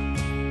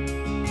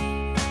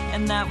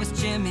 and that was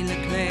Jimmy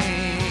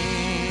LeClaire.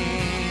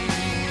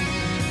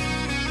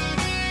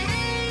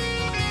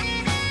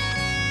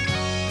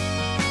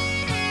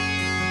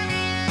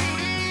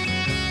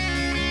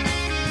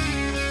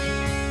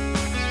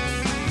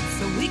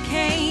 So we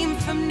came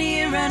from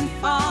near and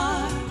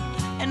far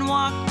and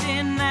walked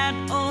in that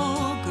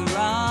old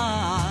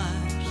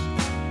garage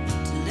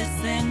to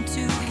listen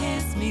to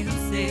his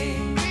music.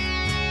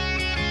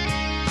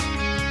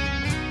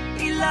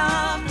 He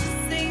loved to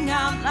sing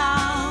out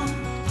loud,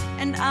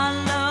 and I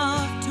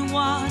loved to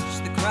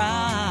watch the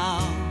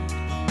crowd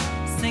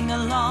sing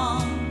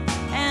along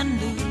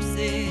and lose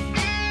it.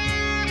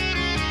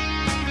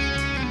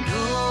 And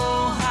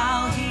oh,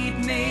 how he'd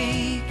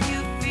make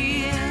you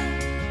feel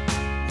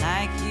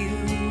like you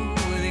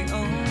were the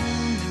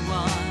only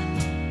one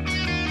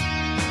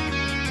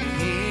to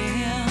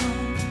him.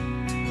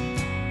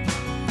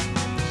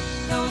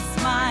 Those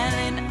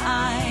smiling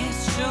eyes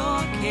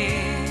sure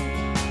cared,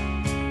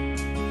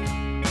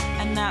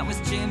 and that was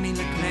Jimmy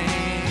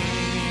LeClaire.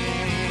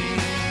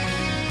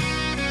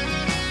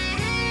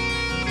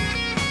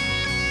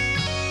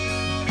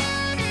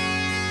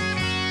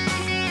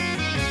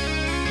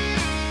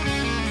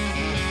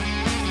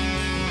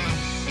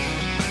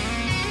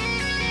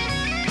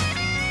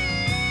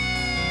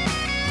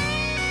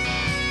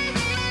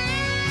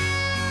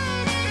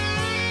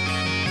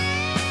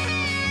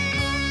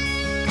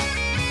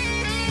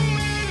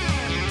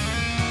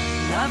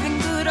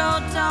 show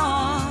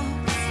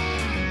dogs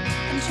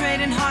and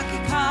trading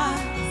hockey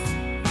cards.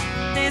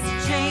 There's a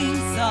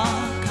chainsaw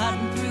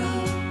cutting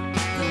through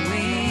the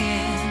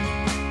wind.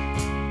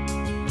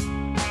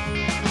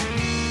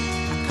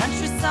 A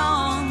country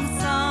song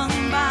sung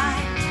by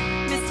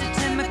Mr.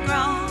 Tim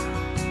McGraw.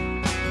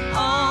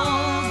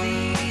 All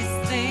these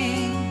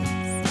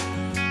things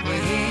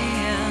were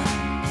him.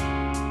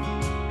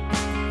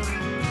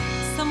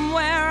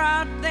 Somewhere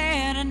out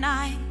there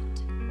tonight,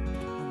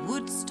 a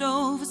wood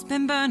stove has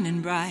been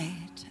burning bright.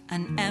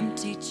 An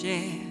empty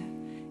chair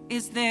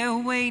is there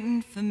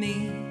waiting for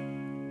me.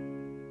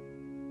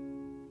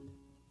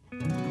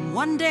 And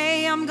one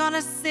day I'm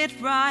gonna sit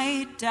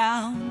right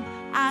down.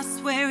 I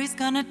swear he's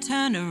gonna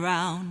turn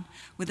around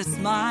with a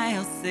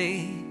smile,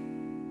 say,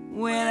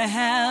 where the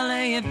hell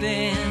have you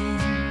been?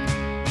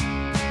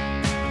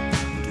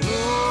 And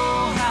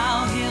oh,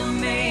 how he'll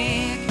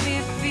make me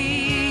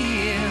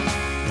feel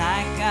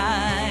like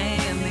I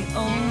am the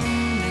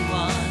only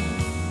one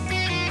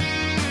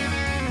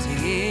to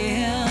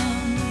him.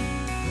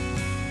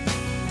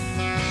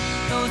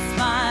 Those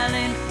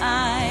smiling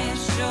eyes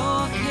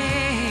sure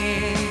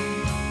care.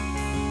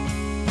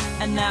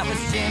 And that was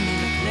Jimmy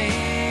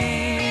LeClaire.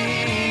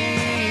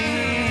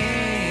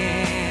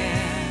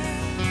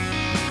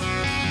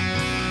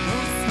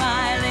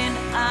 Smiling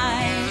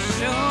eyes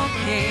sure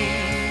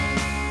care.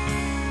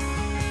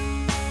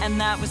 And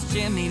that was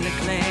Jimmy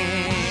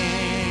LeClaire.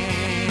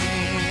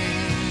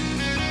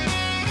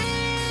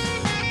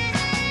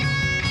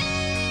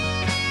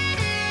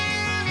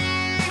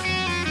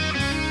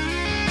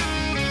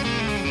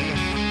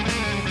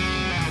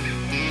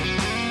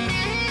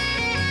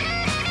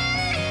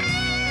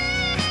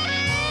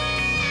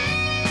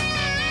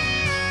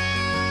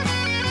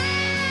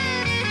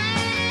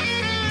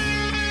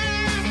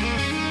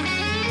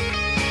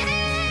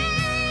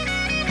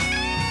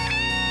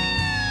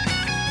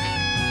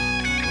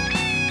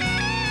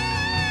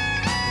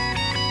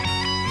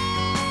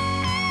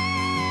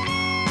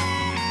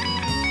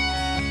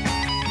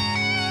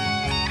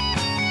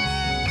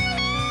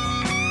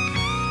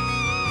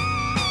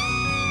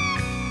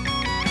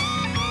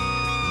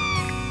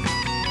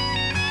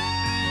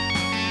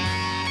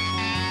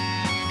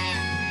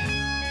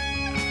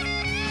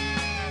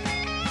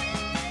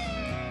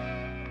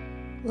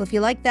 Well, if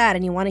you like that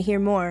and you want to hear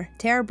more,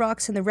 Tara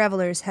Brooks and the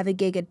Revelers have a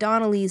gig at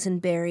Donnelly's in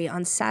Barrie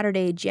on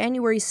Saturday,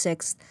 January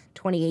 6th,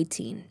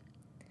 2018.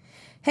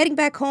 Heading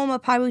back home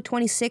up Highway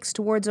 26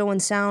 towards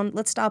Owen Sound,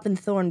 let's stop in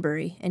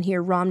Thornbury and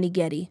hear Romney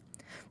Getty.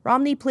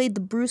 Romney played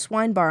the Bruce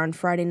Wine Bar on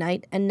Friday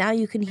night, and now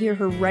you can hear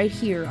her right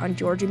here on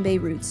Georgian Bay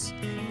Roots.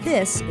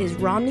 This is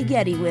Romney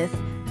Getty with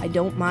I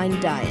Don't Mind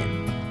Dying.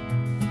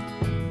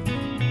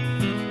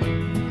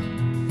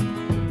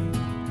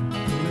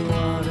 The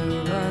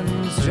water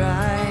runs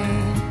dry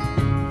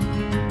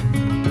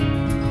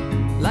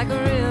like a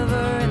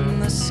river in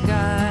the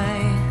sky.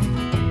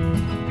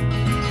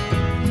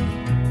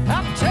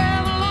 I've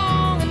traveled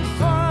long and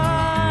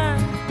far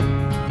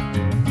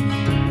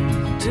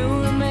to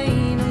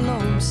remain a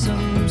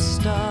lonesome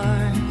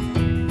star.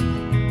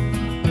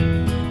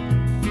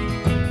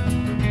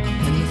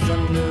 And the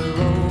thunder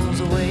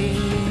rolls away.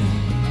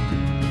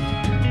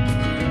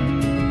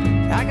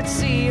 I could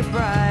see a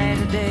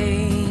brighter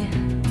day,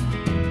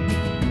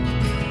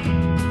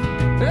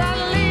 but I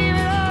leave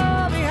it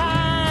all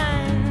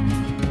behind,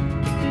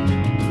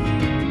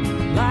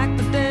 like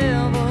the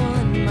devil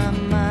in my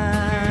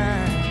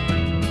mind.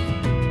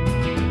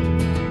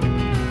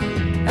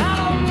 I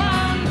don't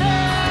mind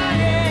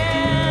dying,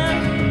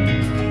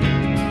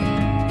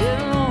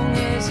 as long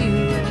as you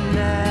and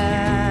I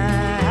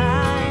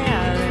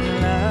are in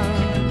love.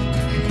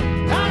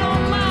 I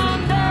don't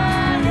mind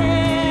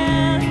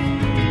dying,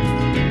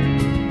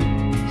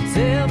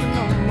 there'll be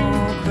no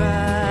more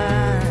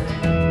crying.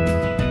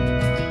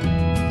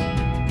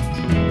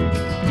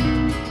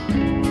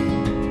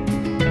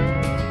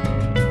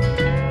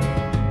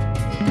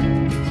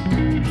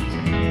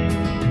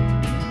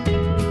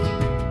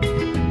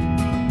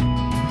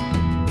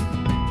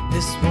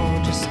 This war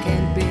just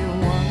can't be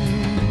won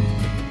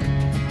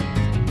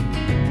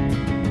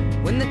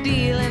when the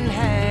dealing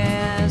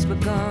has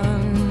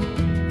begun.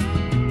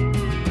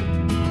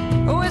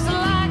 Oh, it's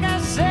like I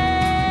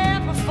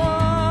said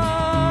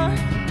before,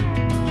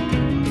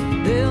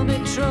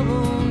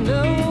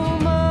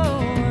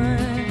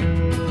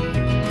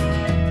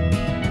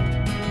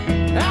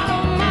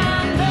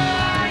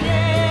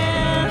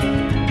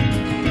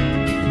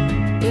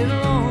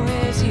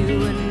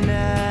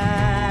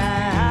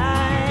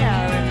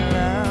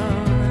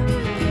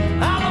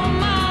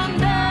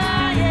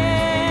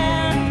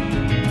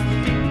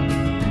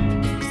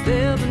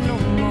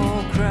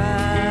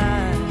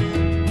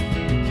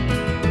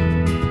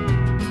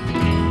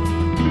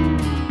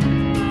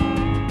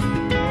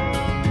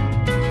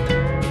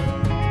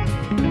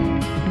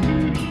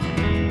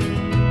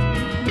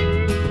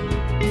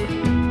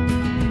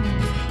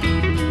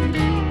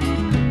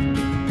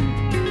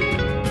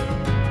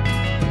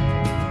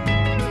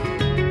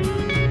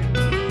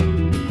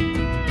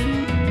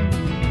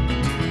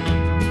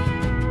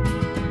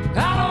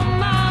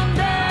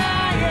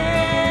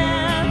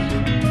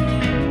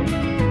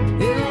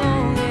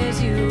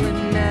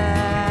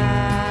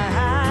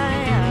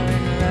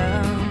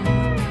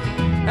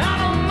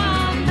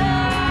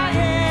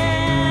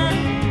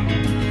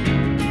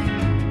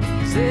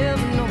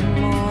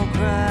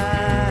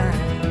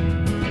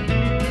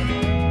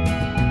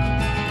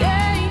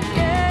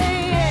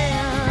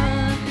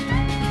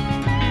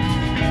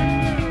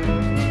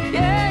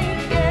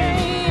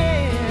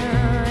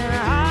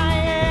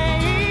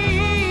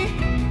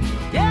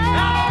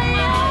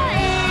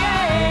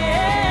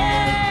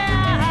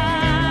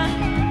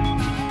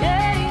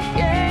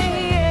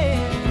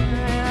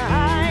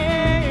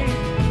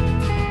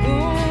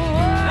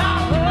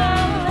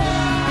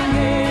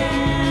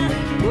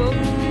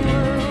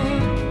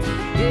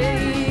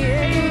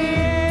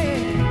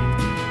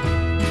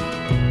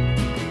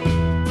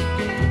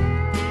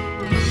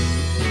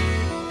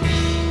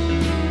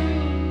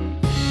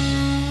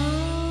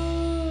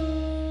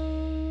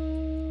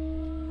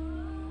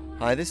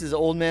 Hi, this is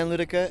Old Man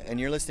Ludica, and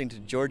you're listening to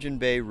Georgian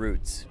Bay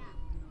Roots.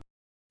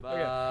 We're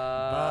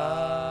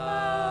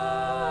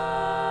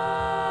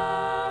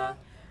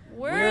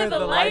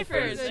the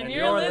Lifers, and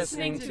you're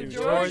listening to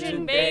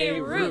Georgian Bay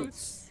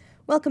Roots.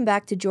 Welcome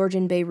back to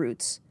Georgian Bay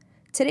Roots.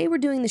 Today we're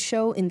doing the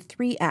show in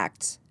 3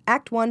 acts.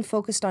 Act 1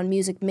 focused on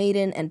music made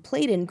in and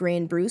played in Grey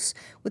and Bruce,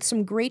 with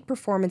some great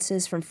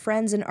performances from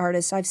friends and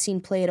artists I've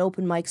seen play at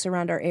open mics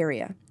around our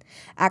area.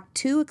 Act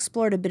 2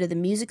 explored a bit of the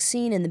music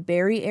scene in the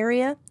Barrie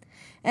area.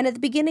 And at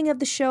the beginning of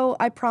the show,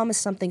 I promised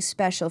something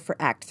special for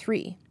Act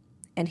 3.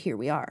 And here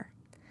we are.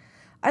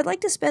 I'd like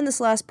to spend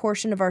this last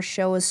portion of our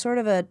show as sort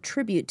of a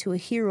tribute to a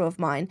hero of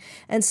mine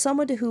and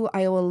someone to who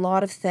I owe a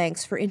lot of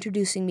thanks for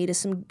introducing me to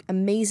some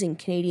amazing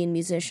Canadian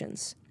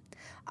musicians.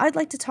 I'd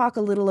like to talk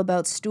a little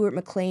about Stuart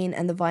McLean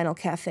and the Vinyl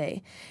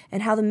Cafe,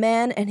 and how the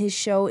man and his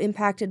show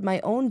impacted my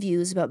own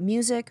views about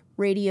music,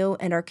 radio,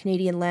 and our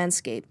Canadian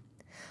landscape.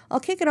 I'll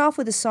kick it off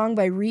with a song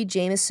by Reed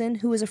Jameson,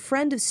 who is a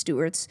friend of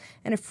Stuart's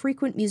and a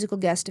frequent musical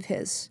guest of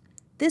his.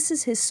 This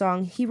is his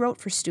song he wrote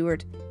for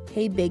Stuart,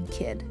 Hey Big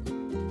Kid.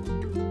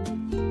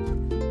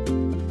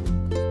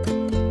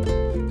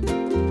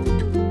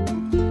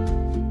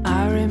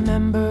 I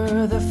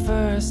remember the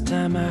first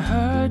time I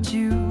heard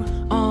you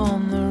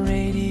on the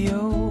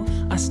radio.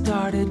 I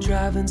started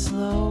driving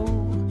slow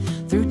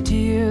through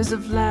tears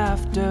of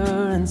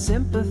laughter and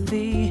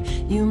sympathy.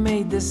 You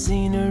made the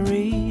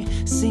scenery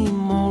seem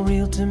more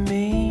real to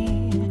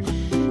me.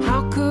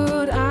 How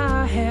could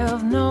I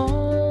have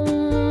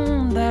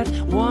known that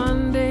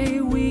one day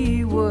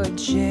we would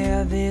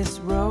share this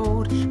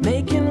road,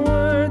 making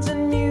words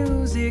and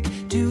music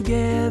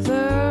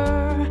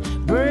together,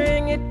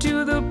 bring it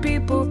to the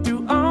people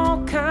through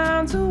all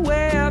kinds of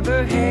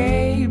weather.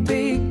 Hey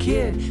big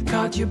kid,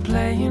 caught you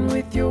playing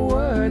with your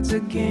words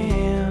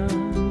again.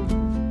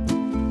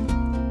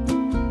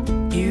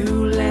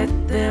 You let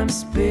them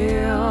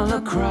spill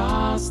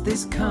across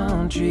this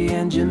country,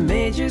 and you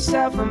made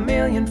yourself a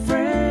million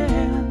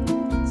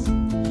friends.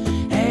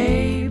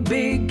 Hey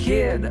big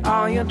kid,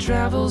 all your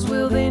travels,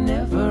 will they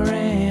never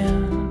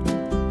end?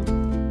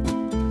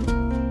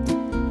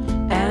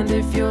 And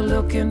if you're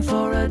looking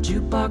for a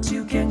jukebox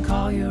you can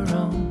call your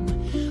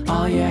own,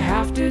 all you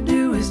have to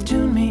do is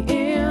tune me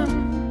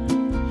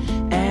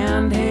in.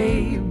 And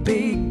hey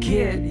big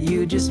kid,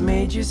 you just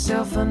made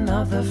yourself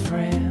another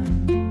friend.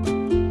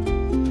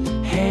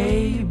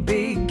 Hey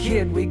big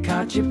kid, we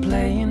caught you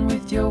playing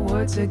with your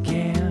words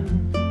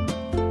again.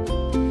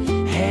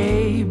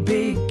 Hey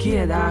big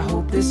kid, I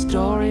hope this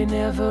story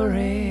never ever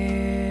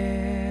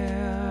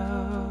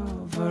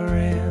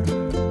ends.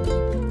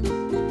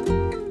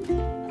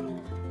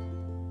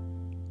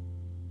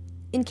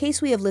 In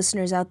case we have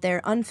listeners out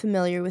there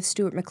unfamiliar with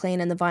Stuart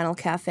McLean and the Vinyl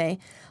Cafe,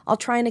 I'll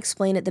try and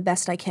explain it the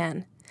best I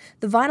can.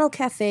 The Vinyl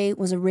Cafe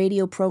was a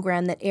radio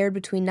program that aired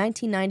between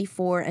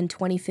 1994 and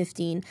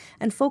 2015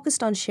 and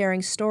focused on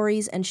sharing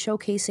stories and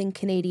showcasing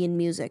Canadian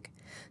music.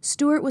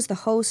 Stuart was the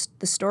host,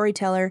 the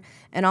storyteller,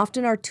 and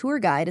often our tour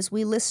guide as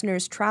we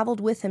listeners traveled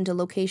with him to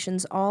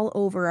locations all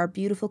over our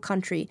beautiful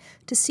country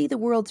to see the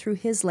world through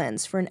his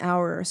lens for an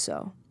hour or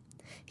so.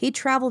 He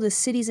traveled to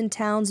cities and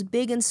towns,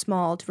 big and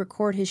small, to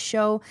record his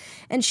show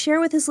and share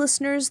with his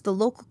listeners the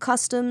local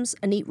customs,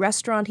 a neat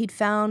restaurant he'd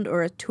found,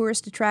 or a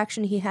tourist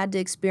attraction he had to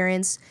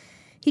experience.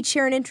 He'd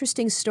share an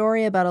interesting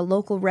story about a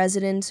local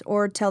resident,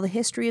 or tell the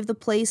history of the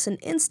place and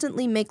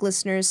instantly make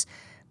listeners,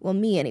 well,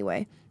 me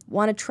anyway,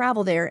 want to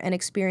travel there and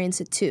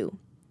experience it too.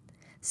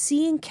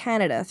 Seeing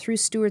Canada through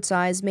Stuart's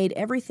eyes made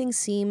everything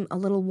seem a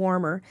little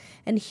warmer,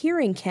 and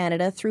hearing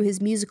Canada through his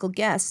musical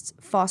guests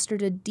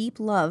fostered a deep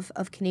love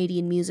of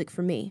Canadian music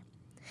for me.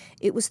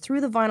 It was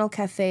through the Vinyl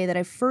Cafe that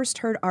I first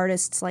heard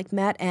artists like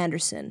Matt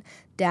Anderson,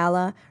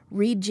 Dalla,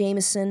 Reed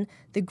Jameson,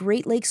 the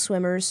Great Lakes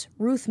Swimmers,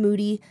 Ruth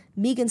Moody,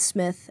 Megan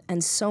Smith,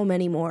 and so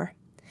many more.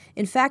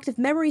 In fact, if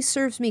memory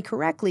serves me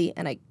correctly,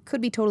 and I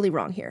could be totally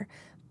wrong here,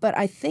 but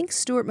I think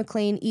Stuart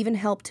McLean even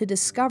helped to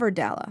discover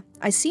Dalla.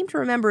 I seem to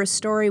remember a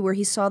story where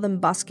he saw them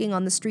busking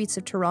on the streets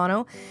of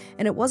Toronto,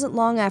 and it wasn't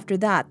long after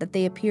that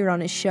they appeared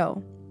on his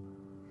show.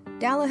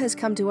 Dalla has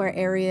come to our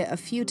area a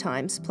few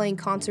times, playing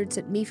concerts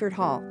at Meaford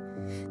Hall.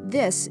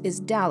 This is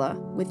Dalla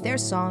with their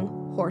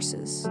song,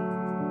 Horses.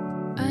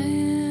 I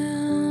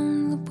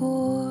am the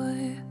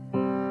boy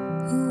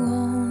who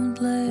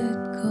won't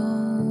let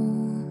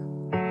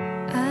go.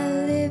 I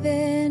live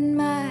in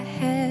my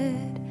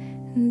head,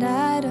 and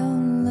I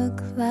don't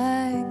look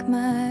like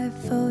my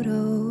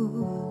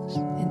photos.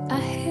 And I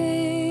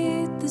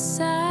hate the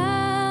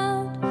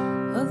sound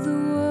of the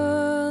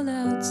world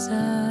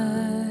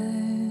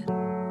outside,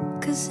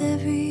 'cause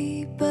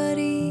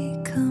everybody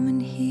coming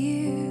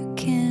here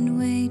can't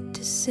wait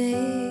to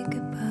say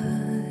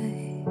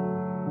goodbye.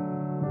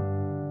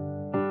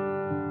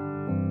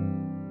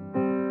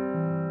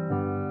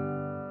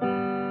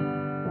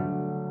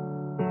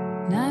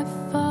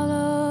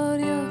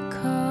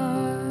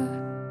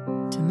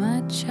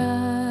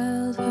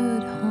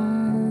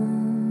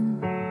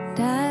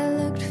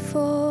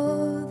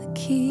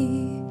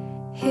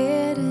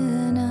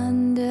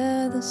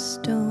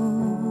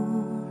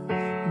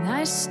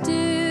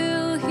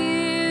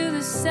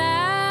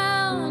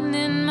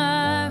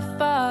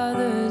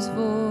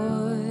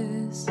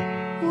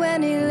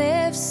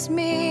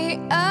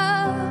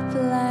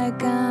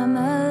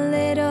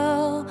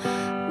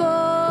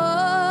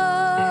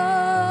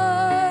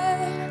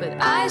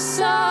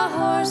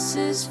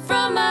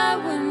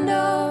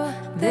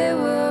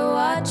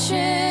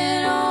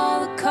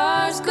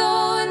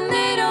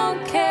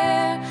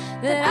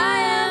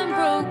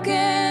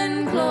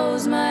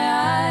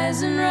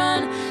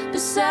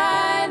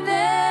 beside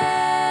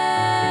them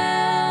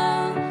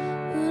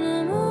when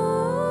I'm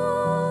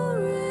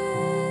already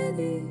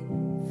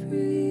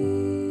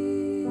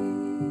free,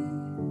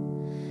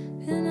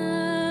 and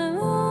I'm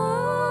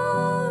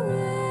already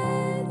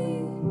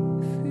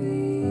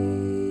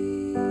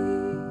free.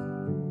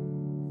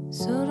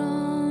 So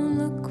don't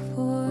look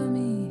for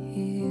me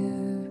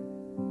here,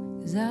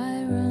 'cause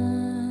I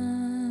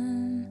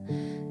run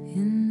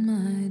in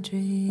my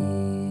dream.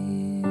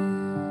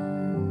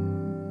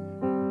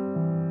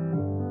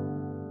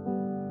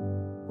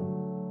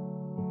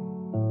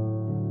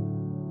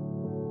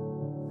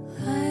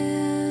 I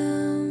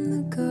am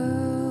the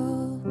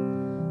girl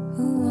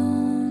who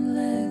won't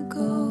let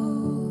go,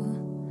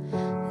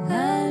 and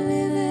I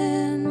live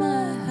in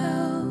my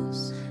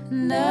house,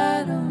 and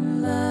I don't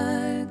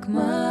like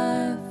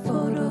my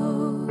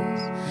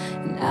photos,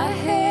 and I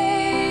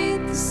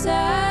hate the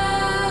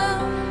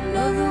sound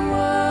of the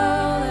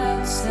world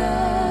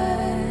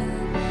outside,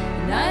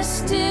 and I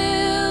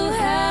still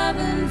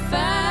haven't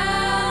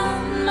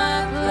found my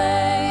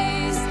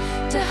place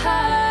to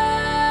hide.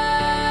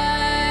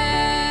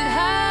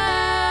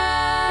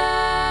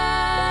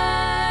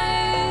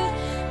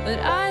 But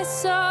I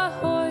saw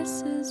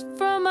horses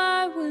from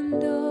my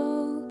window.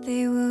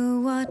 They were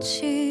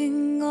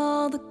watching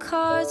all the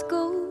cars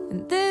go, and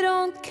they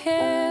don't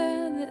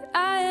care that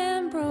I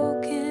am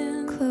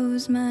broken.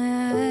 Close my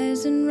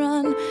eyes and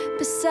run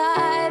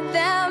beside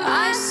them.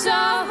 I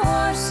saw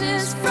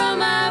horses from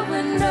my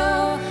window.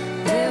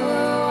 They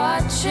were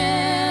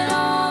watching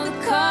all the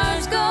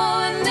cars go,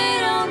 and they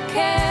don't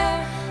care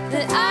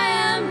that I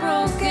am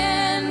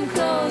broken.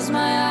 Close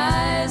my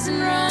eyes and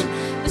run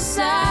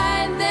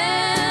beside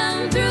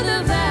them through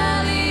the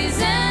valleys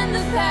and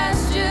the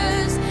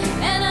pastures,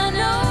 and I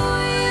know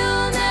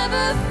you'll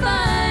never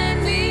find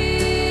me,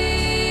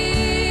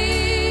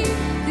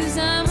 'cause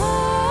I'm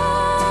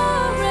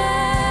already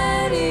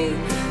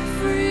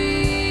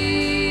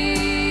free,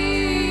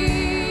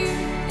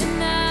 and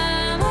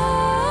I'm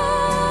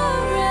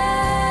already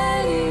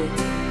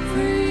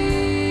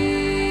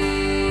free.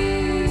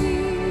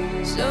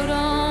 So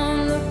don't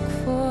look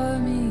for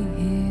me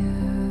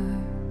here,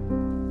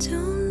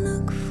 don't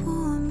look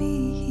for me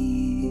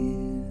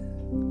here,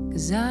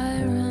 'cause I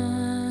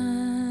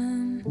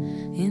run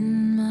in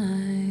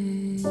my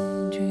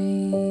dreams,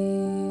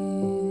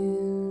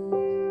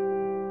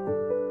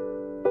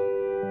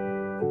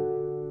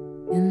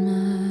 in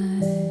my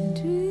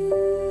dreams.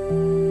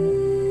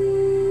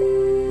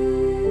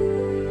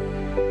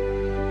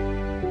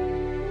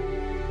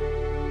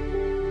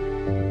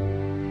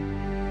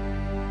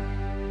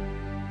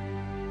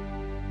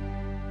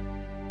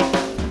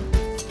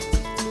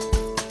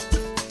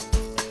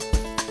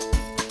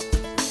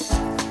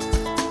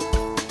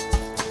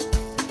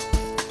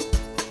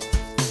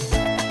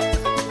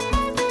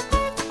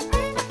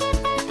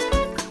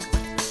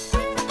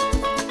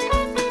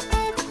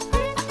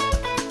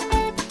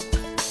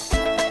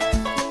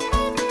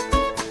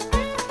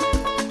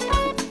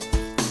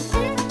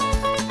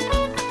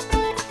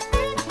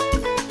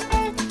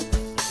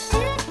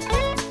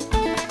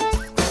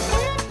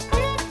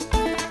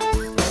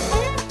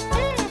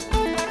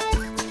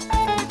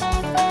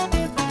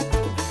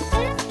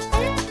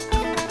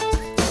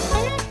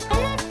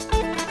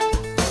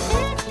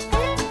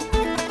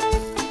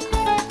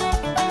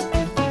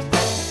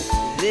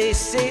 They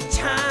say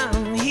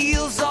time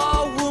heals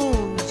all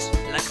wounds,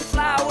 like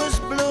flowers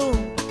bloom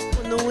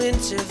when the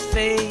winter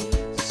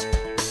fades.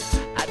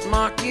 I'd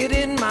mark it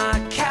in my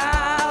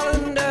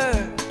calendar,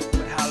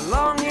 but how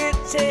long it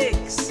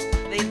takes,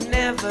 they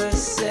never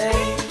say.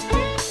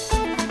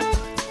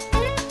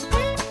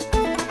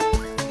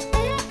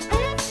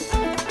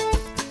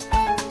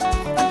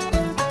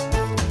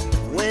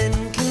 When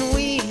can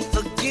we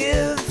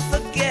forgive,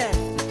 forget,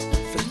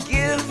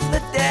 forgive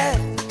the dead,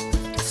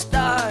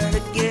 start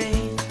again?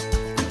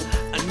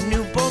 A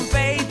newborn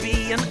baby,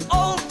 an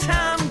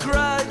old-time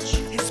grudge,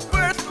 his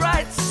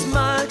birthright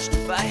smudged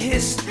by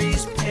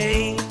history's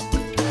pain.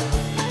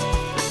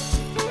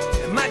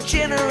 And my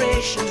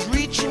generation's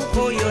reaching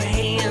for your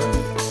hand.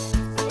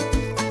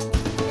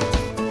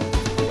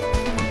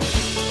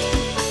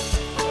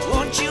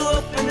 Won't you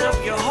open up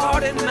your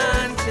heart and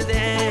mind to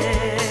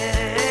them?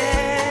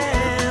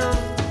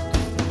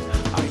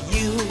 Are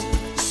you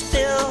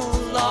still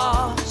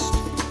lost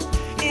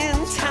in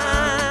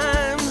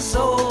time's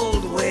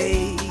old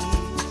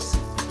ways?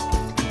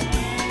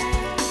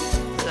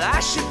 I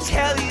should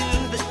tell you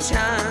the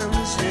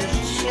times have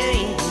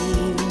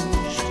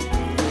changed.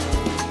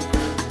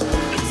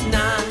 It's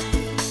not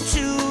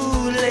too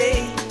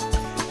late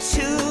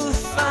to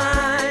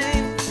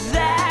find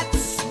that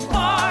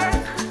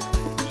spark.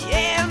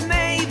 Yeah,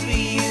 maybe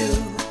you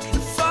can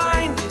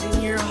find it in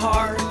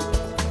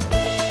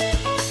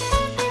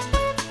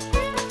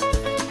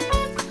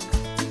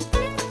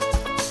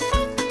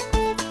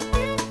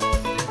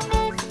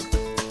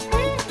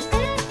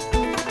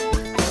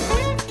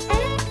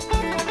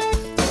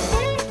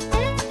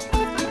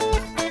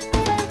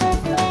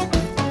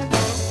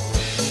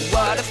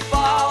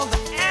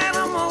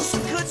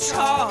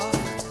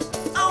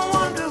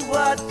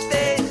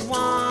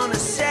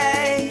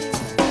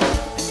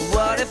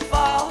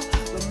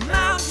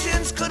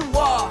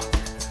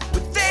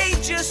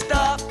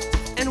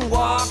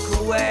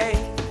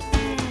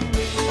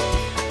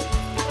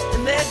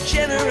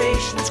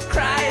generation's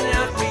crying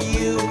out for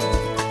you.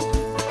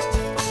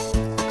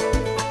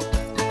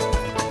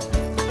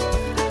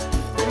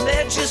 And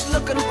they're just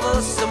looking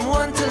for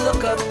someone to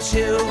look up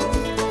to.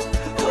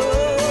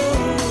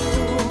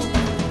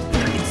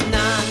 It's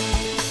not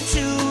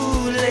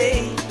too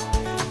late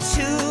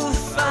to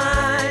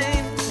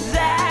find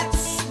that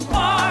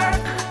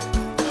spark.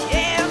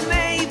 Yeah,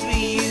 maybe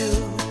you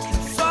can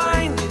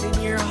find it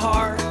in your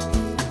heart.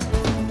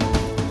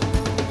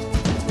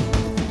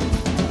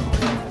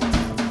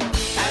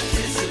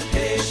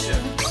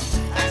 Anticipation,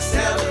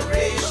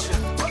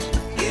 acceleration,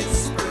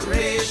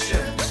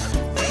 inspiration,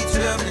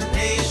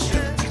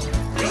 determination,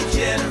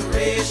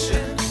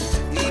 regeneration,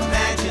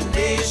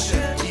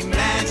 imagination,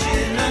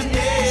 imagine a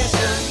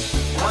nation,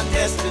 one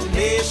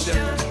destination.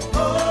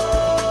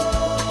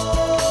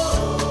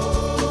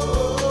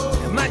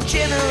 And my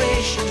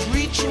generation's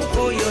reaching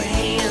for your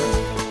hand.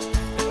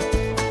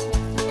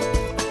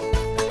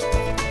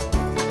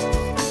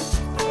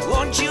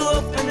 Won't you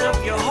open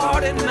up your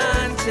heart and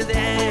mind to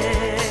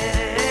them?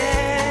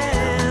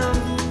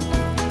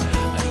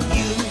 Are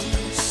you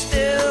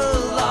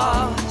still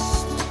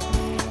lost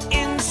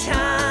in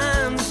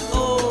time's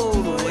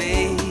old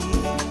ways?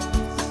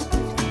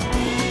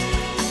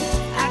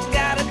 I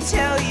gotta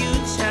tell you,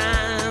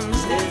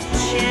 times have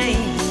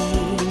changed.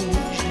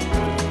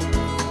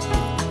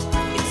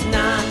 It's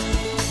not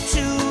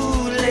too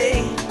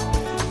late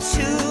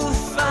to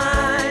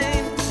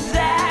find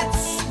that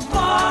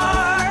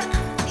spark.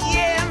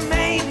 Yeah,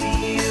 maybe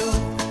you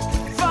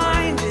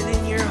find it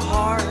in your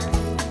heart.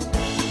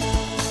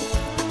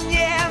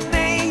 Yeah,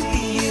 maybe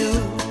you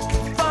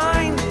can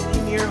find it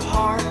in your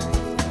heart.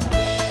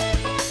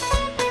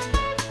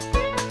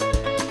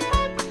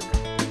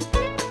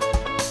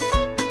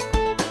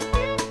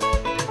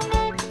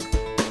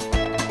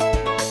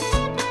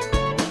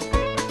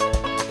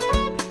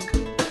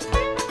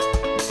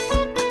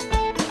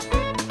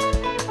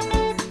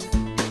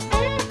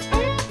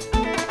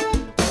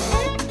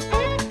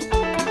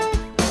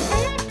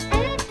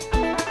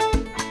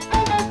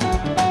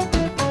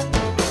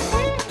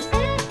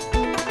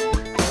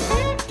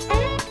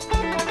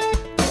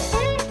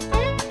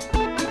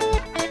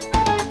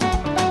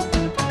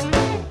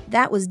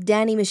 That was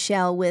Danny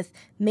Michel with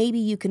Maybe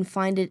You Can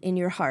Find It in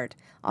Your Heart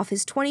off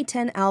his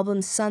 2010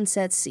 album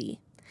Sunset Sea.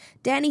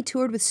 Danny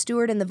toured with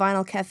Stewart and the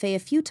Vinyl Cafe a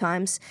few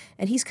times,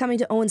 and he's coming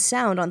to Owen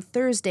Sound on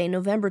Thursday,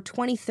 November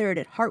 23rd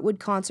at Heartwood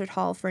Concert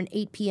Hall for an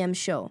 8 p.m.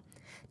 show.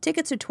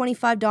 Tickets are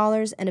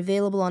 $25 and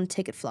available on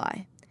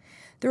Ticketfly.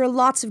 There are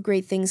lots of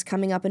great things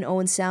coming up in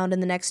Owen Sound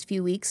in the next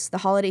few weeks. The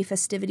holiday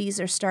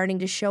festivities are starting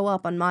to show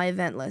up on my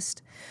event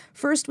list.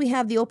 First, we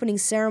have the opening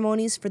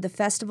ceremonies for the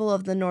Festival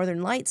of the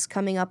Northern Lights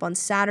coming up on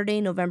Saturday,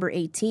 November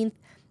 18th.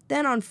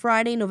 Then on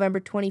Friday, November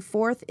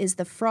 24th, is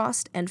the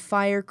Frost and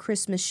Fire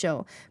Christmas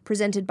Show,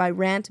 presented by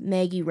Rant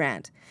Maggie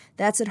Rant.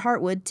 That's at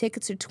Heartwood.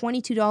 Tickets are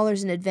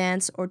 $22 in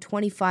advance or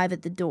 $25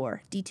 at the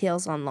door.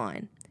 Details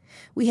online.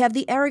 We have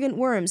the Arrogant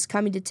Worms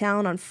coming to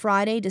town on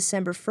Friday,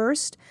 December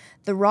 1st,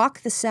 the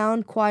Rock the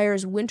Sound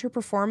Choir's winter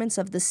performance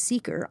of The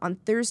Seeker on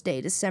Thursday,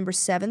 December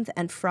 7th,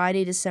 and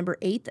Friday, December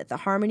 8th at the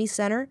Harmony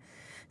Center,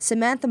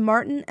 Samantha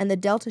Martin and the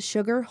Delta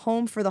Sugar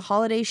Home for the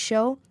Holidays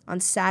show on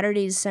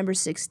Saturday, December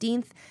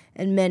 16th,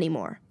 and many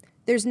more.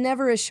 There's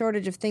never a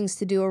shortage of things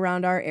to do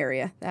around our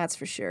area, that's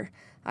for sure.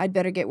 I'd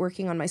better get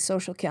working on my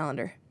social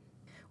calendar.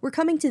 We're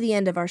coming to the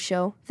end of our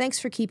show. Thanks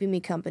for keeping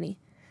me company.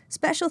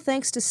 Special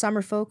thanks to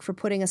Summerfolk for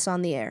putting us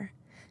on the air.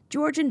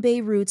 Georgian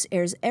Bay Roots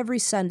airs every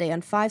Sunday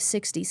on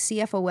 560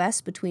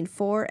 CFOS between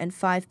 4 and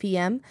 5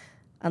 p.m.,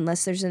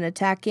 unless there's an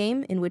attack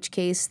game, in which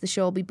case the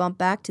show will be bumped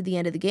back to the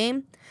end of the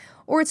game,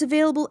 or it's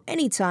available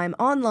anytime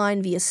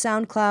online via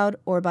SoundCloud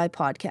or by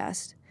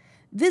podcast.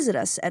 Visit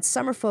us at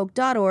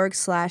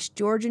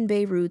summerfolk.org/Georgian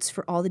Bay Roots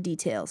for all the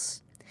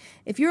details.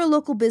 If you're a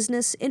local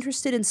business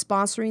interested in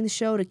sponsoring the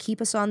show to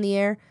keep us on the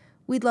air,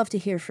 we'd love to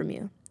hear from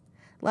you.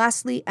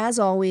 Lastly, as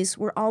always,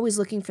 we're always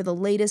looking for the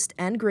latest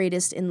and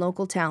greatest in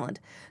local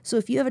talent. So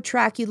if you have a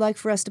track you'd like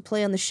for us to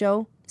play on the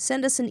show,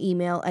 send us an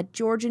email at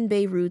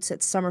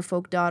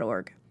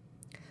georgianbayroots@summerfolk.org.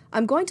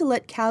 I'm going to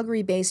let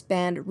Calgary-based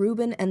band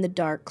Reuben and the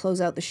Dark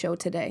close out the show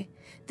today.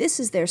 This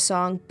is their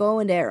song, Bow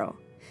and Arrow.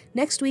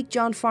 Next week,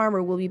 John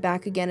Farmer will be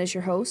back again as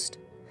your host.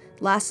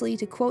 Lastly,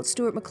 to quote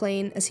Stuart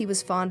McLean, as he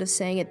was fond of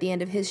saying at the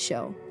end of his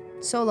show,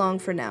 so long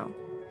for now.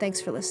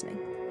 Thanks for listening.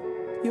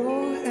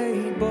 You're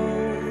a bow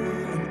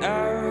and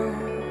arrow,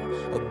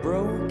 a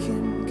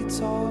broken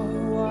guitar,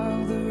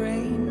 while the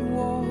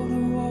rainwater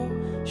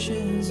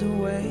washes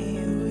away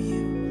who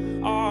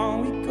you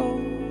are. We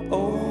go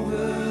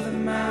over the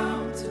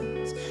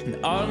mountains and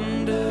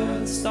under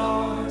the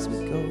stars.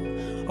 We go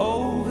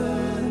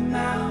over the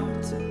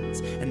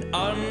mountains and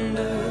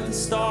under the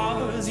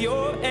stars.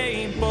 You're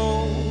a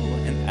bow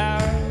and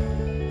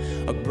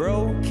arrow, a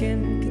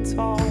broken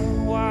guitar,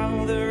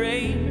 while the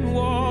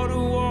rainwater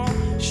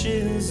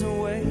washes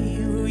away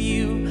who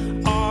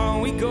you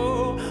are. We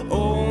go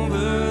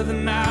over the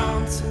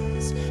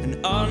mountains and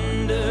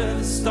under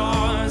the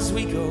stars.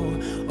 We go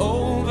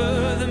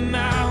over the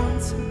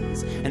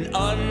mountains and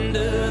under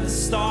under the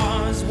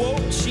stars. Whoa.